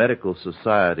have medical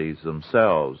societies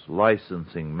themselves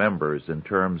licensing members in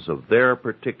terms of their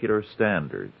particular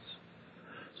standards,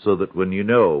 so that when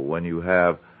you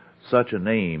have such a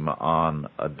name on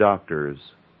a doctor's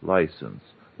license,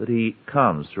 that he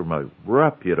comes from a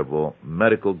reputable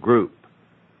medical group,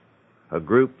 a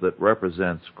group that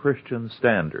represents Christian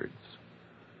standards,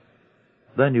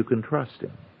 then you can trust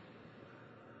him.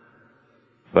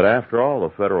 But after all,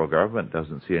 the federal government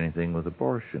doesn't see anything with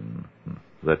abortion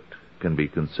that can be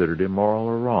considered immoral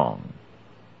or wrong.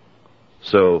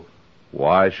 So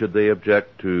why should they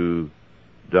object to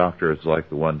doctors like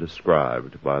the one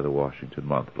described by the Washington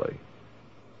Monthly?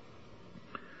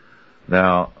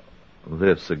 Now,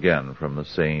 this again from the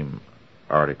same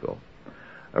article.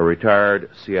 A retired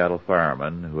Seattle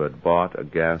fireman who had bought a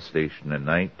gas station in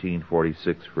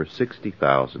 1946 for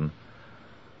 $60,000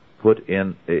 put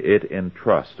it in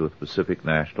trust with Pacific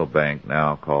National Bank,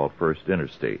 now called First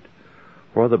Interstate,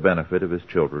 for the benefit of his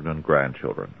children and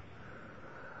grandchildren.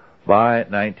 By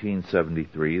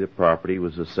 1973, the property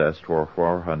was assessed for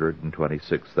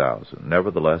 $426,000.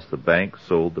 Nevertheless, the bank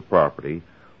sold the property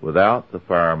without the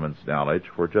fireman's knowledge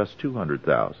for just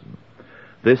 $200,000.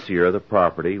 This year, the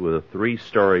property, with a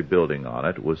 3-story building on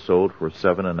it, was sold for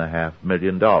 $7.5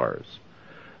 million.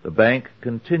 The bank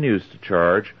continues to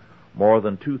charge more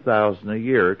than $2,000 a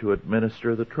year to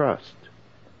administer the trust.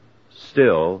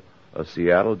 Still, a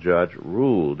Seattle judge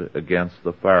ruled against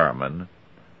the fireman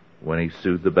when he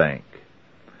sued the bank.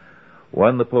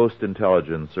 When the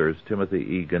Post-Intelligencer's Timothy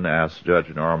Egan asked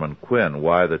Judge Norman Quinn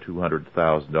why the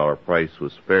 $200,000 price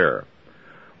was fair,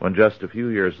 when just a few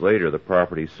years later the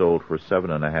property sold for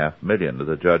 $7.5 million,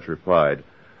 the judge replied,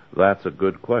 "That's a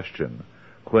good question."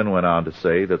 Quinn went on to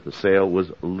say that the sale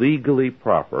was legally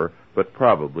proper, but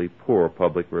probably poor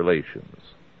public relations.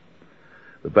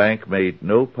 The bank made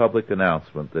no public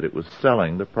announcement that it was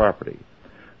selling the property.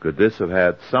 Could this have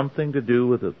had something to do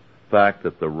with the fact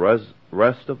that the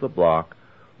rest of the block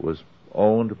was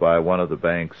owned by one of the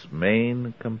bank's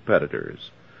main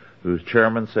competitors, whose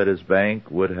chairman said his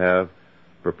bank would have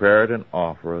prepared an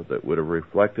offer that would have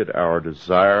reflected our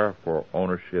desire for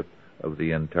ownership of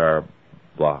the entire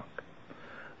block?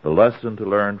 The lesson to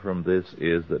learn from this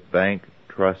is that bank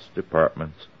trust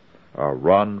departments are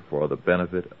run for the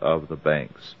benefit of the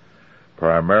banks,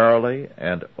 primarily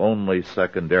and only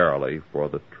secondarily for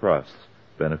the trust's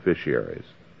beneficiaries.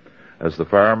 As the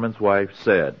fireman's wife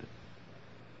said,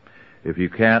 if you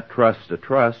can't trust a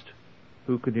trust,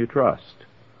 who can you trust?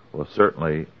 Well,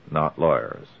 certainly not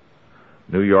lawyers.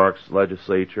 New York's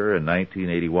legislature in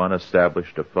 1981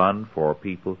 established a fund for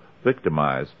people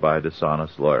victimized by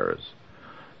dishonest lawyers.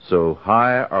 So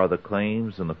high are the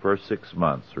claims in the first 6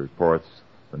 months, reports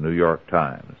the New York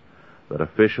Times, that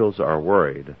officials are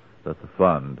worried that the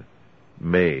fund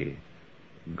may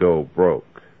go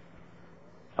broke.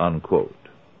 Unquote.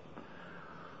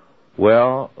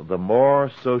 Well, the more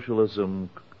socialism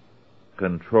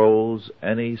controls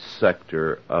any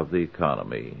sector of the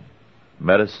economy,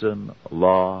 medicine,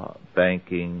 law,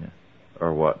 banking,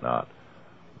 or whatnot,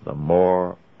 the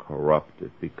more corrupt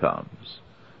it becomes,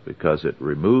 because it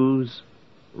removes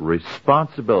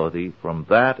responsibility from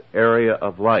that area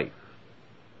of life.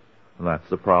 And that's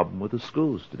the problem with the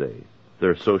schools today.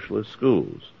 They're socialist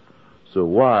schools. So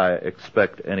why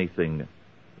expect anything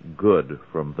good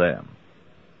from them?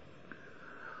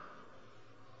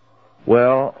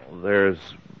 Well, there's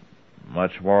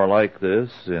much more like this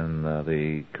in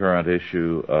the current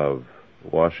issue of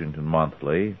Washington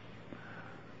Monthly,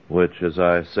 which, as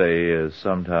I say, is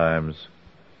sometimes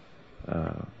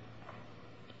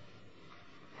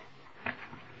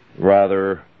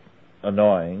rather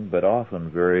annoying, but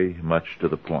often very much to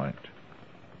the point.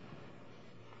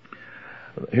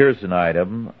 Here's an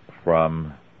item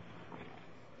from,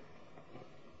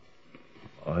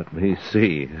 let me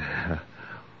see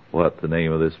what the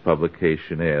name of this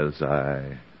publication is.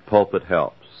 Pulpit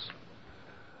Helps.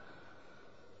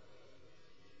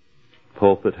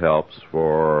 Pulpit Helps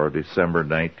for December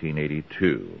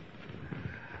 1982.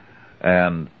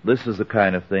 And this is the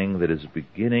kind of thing that is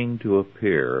beginning to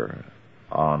appear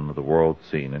on the world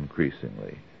scene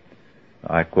increasingly.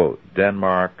 I quote,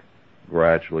 Denmark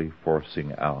gradually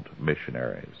forcing out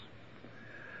missionaries.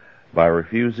 By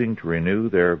refusing to renew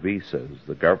their visas,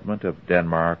 the government of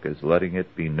Denmark is letting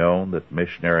it be known that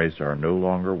missionaries are no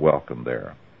longer welcome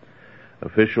there.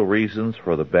 Official reasons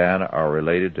for the ban are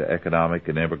related to economic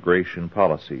and immigration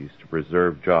policies to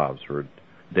preserve jobs for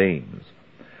Danes.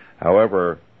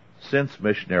 However, since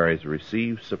missionaries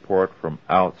receive support from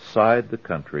outside the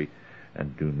country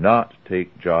and do not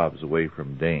take jobs away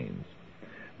from Danes,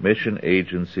 mission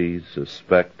agencies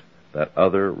suspect that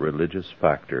other religious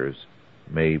factors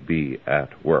may be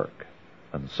at work,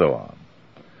 and so on.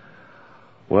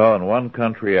 Well, in one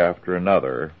country after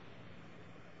another,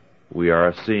 we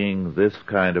are seeing this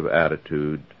kind of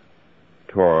attitude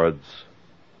towards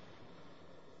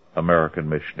American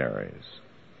missionaries.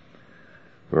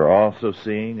 We're also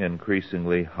seeing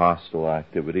increasingly hostile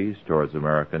activities towards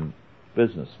American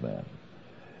businessmen.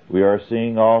 We are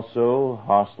seeing also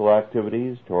hostile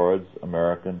activities towards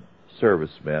American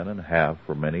servicemen, and have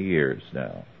for many years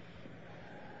now.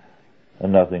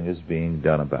 And nothing is being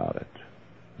done about it.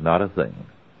 Not a thing.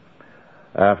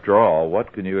 After all,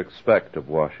 what can you expect of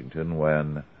Washington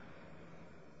when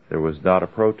there was not a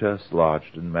protest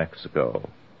lodged in Mexico?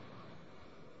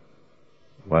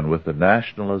 When with the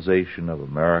nationalization of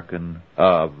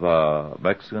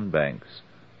Mexican banks,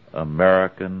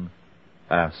 American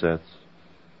assets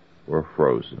were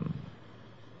frozen.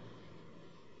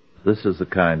 This is the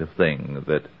kind of thing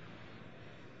that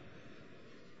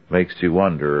makes you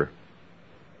wonder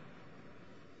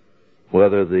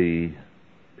whether the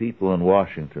people in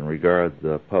Washington regard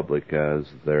the public as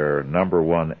their number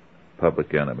one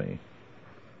public enemy.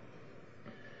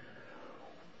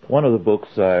 One of the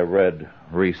books I read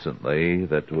recently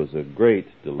that was a great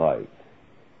delight,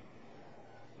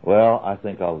 well, I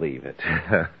think I'll leave it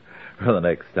for the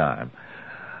next time.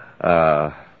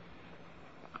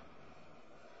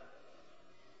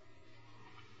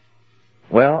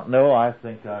 Well, no, I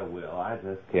think I will. I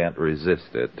just can't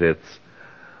resist it. It's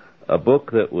a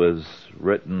book that was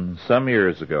written some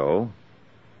years ago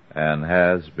and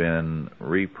has been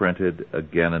reprinted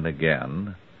again and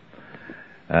again.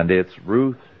 And it's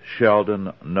Ruth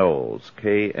Sheldon Knowles,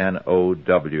 Knowles.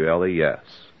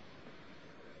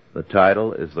 The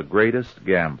title is The Greatest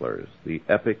Gamblers, the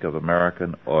Epic of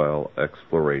American Oil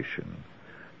Exploration,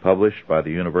 published by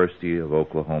the University of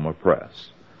Oklahoma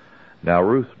Press. Now,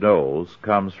 Ruth Knowles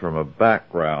comes from a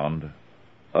background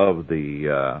of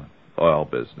the oil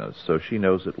business, so she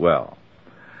knows it well.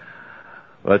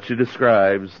 But she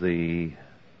describes the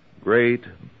great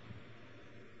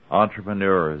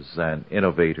entrepreneurs and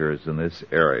innovators in this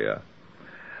area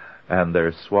and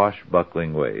their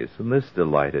swashbuckling ways, and this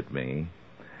delighted me.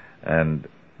 And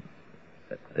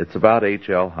it's about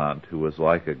H.L. Hunt, who was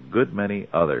like a good many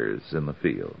others in the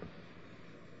field.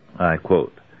 I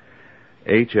quote,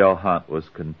 H.L. Hunt was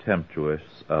contemptuous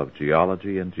of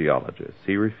geology and geologists.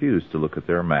 He refused to look at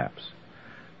their maps.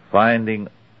 Finding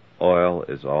oil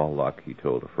is all luck, he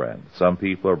told a friend. Some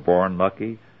people are born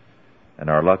lucky and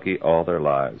are lucky all their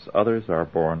lives. Others are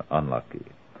born unlucky.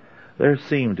 There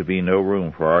seemed to be no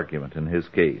room for argument in his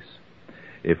case.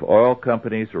 If oil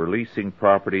companies were leasing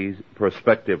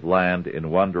prospective land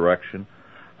in one direction,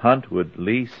 Hunt would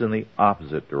lease in the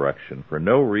opposite direction for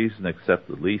no reason except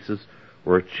that leases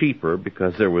were cheaper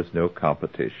because there was no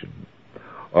competition.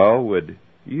 Oil would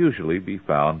usually be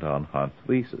found on Hunt's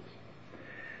leases.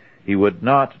 He would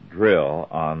not drill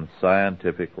on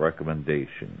scientific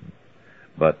recommendation,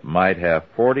 but might have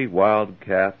 40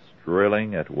 wildcats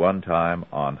drilling at one time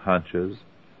on hunches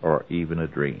or even a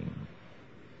dream.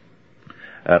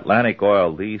 Atlantic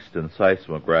Oil leased and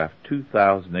seismographed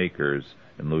 2,000 acres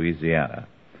in Louisiana.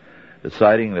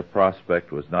 Deciding the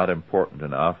prospect was not important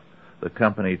enough, the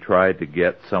company tried to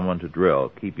get someone to drill,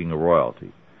 keeping a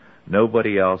royalty.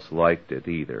 Nobody else liked it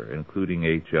either, including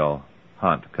H.L.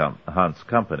 Hunt's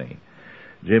company.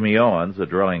 Jimmy Owens, a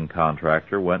drilling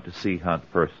contractor, went to see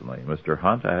Hunt personally. Mr.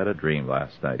 Hunt, I had a dream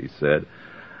last night, he said.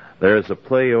 There's a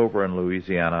play over in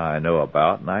Louisiana I know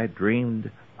about, and I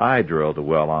dreamed I drilled a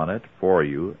well on it for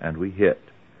you, and we hit.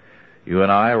 You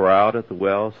and I were out at the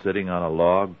well sitting on a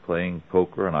log playing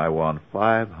poker, and I won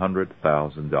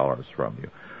 $500,000 from you.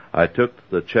 I took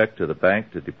the check to the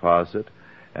bank to deposit,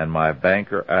 and my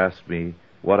banker asked me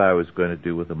what I was going to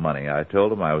do with the money. I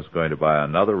told him I was going to buy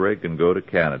another rig and go to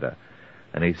Canada.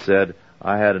 And he said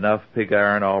I had enough pig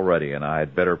iron already, and I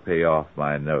had better pay off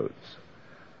my notes.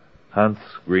 Hunt's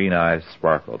green eyes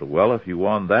sparkled. Well, if you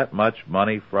won that much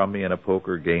money from me in a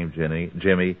poker game,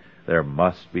 Jimmy, there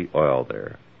must be oil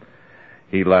there.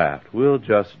 He laughed. We'll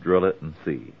just drill it and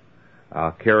see.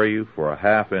 I'll carry you for a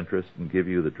half interest and give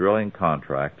you the drilling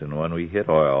contract, and when we hit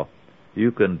oil,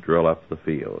 you can drill up the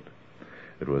field.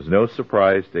 It was no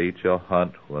surprise to H.L.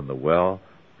 Hunt when the well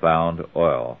found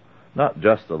oil. Not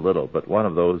just a little, but one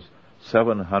of those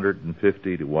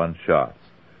 750 to 1 shots,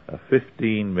 a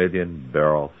 15 million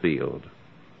barrel field.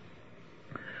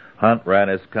 Hunt ran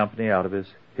his company out of his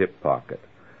hip pocket.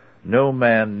 No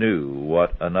man knew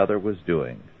what another was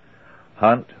doing.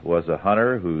 Hunt was a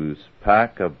hunter whose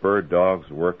pack of bird dogs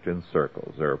worked in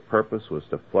circles. Their purpose was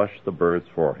to flush the birds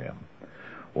for him.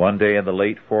 One day in the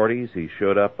late 40s, he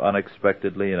showed up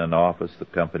unexpectedly in an office the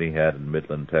company had in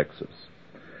Midland, Texas.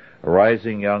 A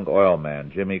rising young oil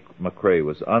man, Jimmy McCrae,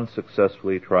 was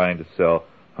unsuccessfully trying to sell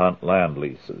Hunt land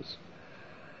leases.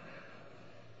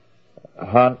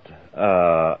 Hunt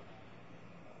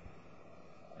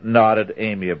nodded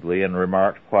amiably and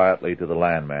remarked quietly to the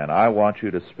landman, "I want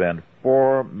you to spend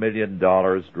 $4 million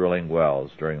drilling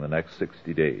wells during the next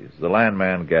 60 days. The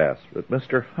landman gasped, "But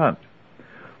Mr. Hunt,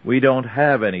 we don't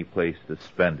have any place to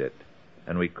spend it,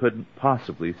 and we couldn't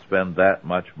possibly spend that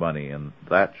much money in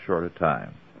that short a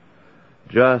time."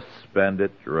 "Just spend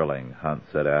it drilling," Hunt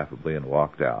said affably and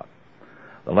walked out.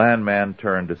 The landman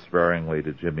turned despairingly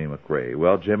to Jimmy McRae.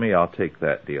 "Well, Jimmy, I'll take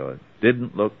that deal. It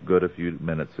didn't look good a few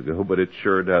minutes ago, but it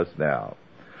sure does now."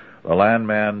 The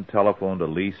landman telephoned a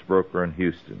lease broker in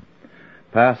Houston.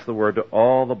 "Pass the word to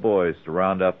all the boys to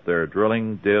round up their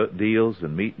drilling deals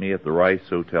and meet me at the Rice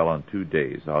Hotel in 2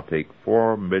 days. I'll take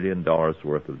 $4 million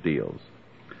worth of deals."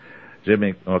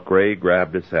 Jimmy McRae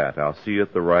grabbed his hat. "I'll see you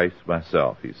at the Rice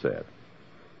myself," he said.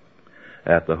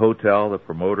 At the hotel, the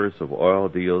promoters of oil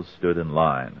deals stood in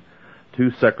line. 2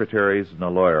 secretaries and a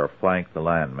lawyer flanked the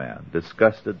landman.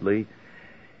 Disgustedly,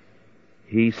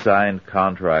 he signed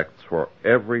contracts for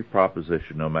every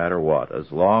proposition, no matter what,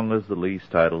 as long as the lease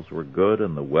titles were good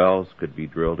and the wells could be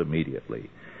drilled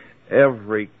immediately.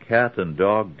 Every cat and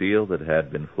dog deal that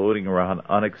had been floating around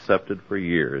unaccepted for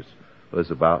years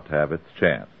was about to have its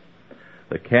chance.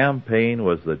 The campaign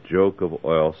was the joke of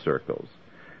oil circles.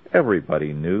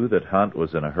 Everybody knew that Hunt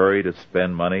was in a hurry to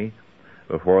spend money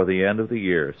before the end of the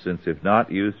year, since if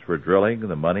not used for drilling,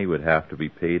 the money would have to be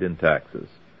paid in taxes.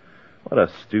 "What a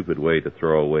stupid way to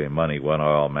throw away money," one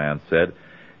oil man said.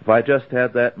 "If I just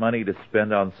had that money to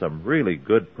spend on some really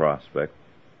good prospect,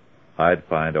 I'd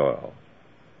find oil."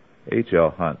 H.L.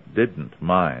 Hunt didn't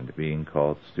mind being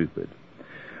called stupid.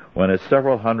 When his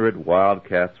several hundred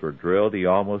wildcats were drilled, he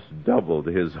almost doubled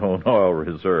his own oil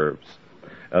reserves,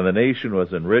 and the nation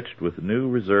was enriched with new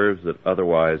reserves that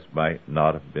otherwise might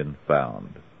not have been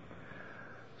found.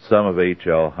 Some of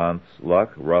H.L. Hunt's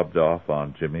luck rubbed off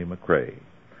on Jimmy McRae.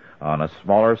 On a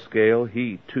smaller scale,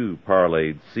 he, too,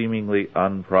 parlayed seemingly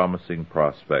unpromising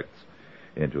prospects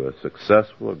into a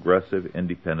successful, aggressive,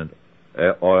 independent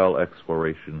oil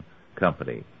exploration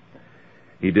company.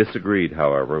 He disagreed,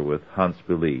 however, with Hunt's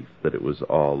belief that it was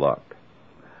all luck.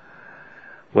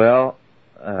 Well,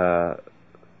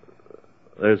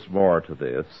 there's more to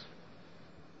this,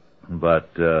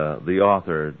 but the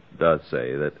author does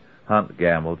say that Hunt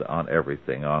gambled on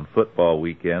everything. On football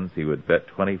weekends, he would bet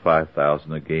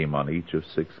 $25,000 a game on each of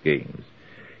 6 games.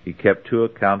 He kept 2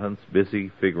 accountants busy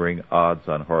figuring odds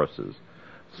on horses,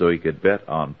 so he could bet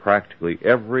on practically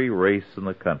every race in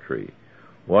the country.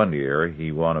 One year,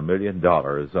 he won $1 million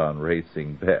on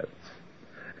racing bets.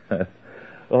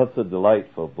 Well, it's a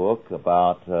delightful book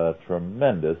about a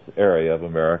tremendous area of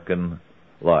American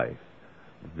life.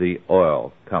 The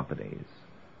oil companies,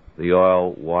 the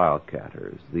oil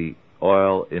wildcatters, the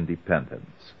oil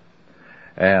independents.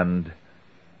 And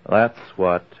that's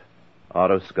what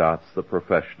Otto Scott's The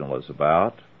Professional is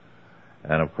about.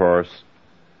 And of course,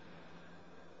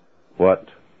 what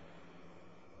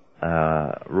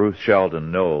Ruth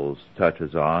Sheldon Knowles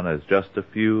touches on is just a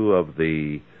few of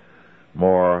the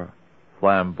more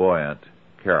flamboyant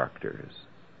characters.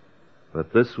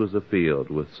 But this was a field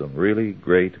with some really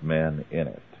great men in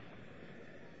it.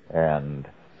 And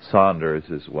Saunders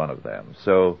is one of them.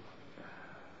 So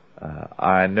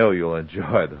I know you'll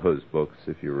enjoy those books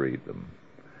if you read them.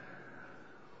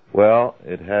 Well,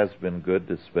 it has been good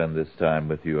to spend this time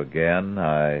with you again.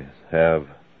 I have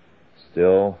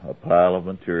still a pile of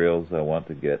materials I want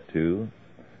to get to,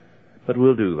 but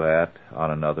we'll do that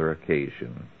on another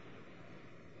occasion.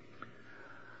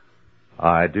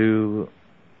 I do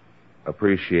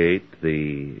appreciate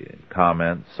the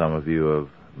comments some of you have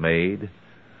made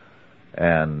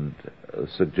and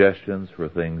suggestions for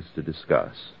things to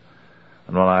discuss.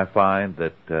 And when I find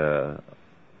that there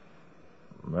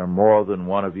are more than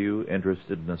one of you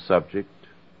interested in the subject,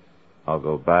 I'll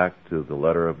go back to the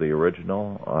letter of the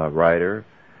original writer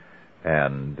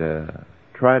and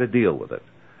try to deal with it.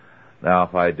 Now,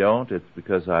 if I don't, it's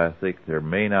because I think there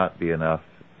may not be enough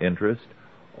interest,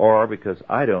 or because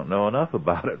I don't know enough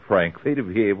about it, frankly, to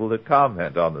be able to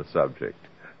comment on the subject.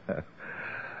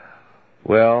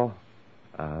 Well,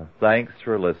 thanks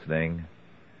for listening,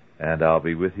 and I'll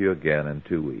be with you again in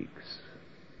 2 weeks.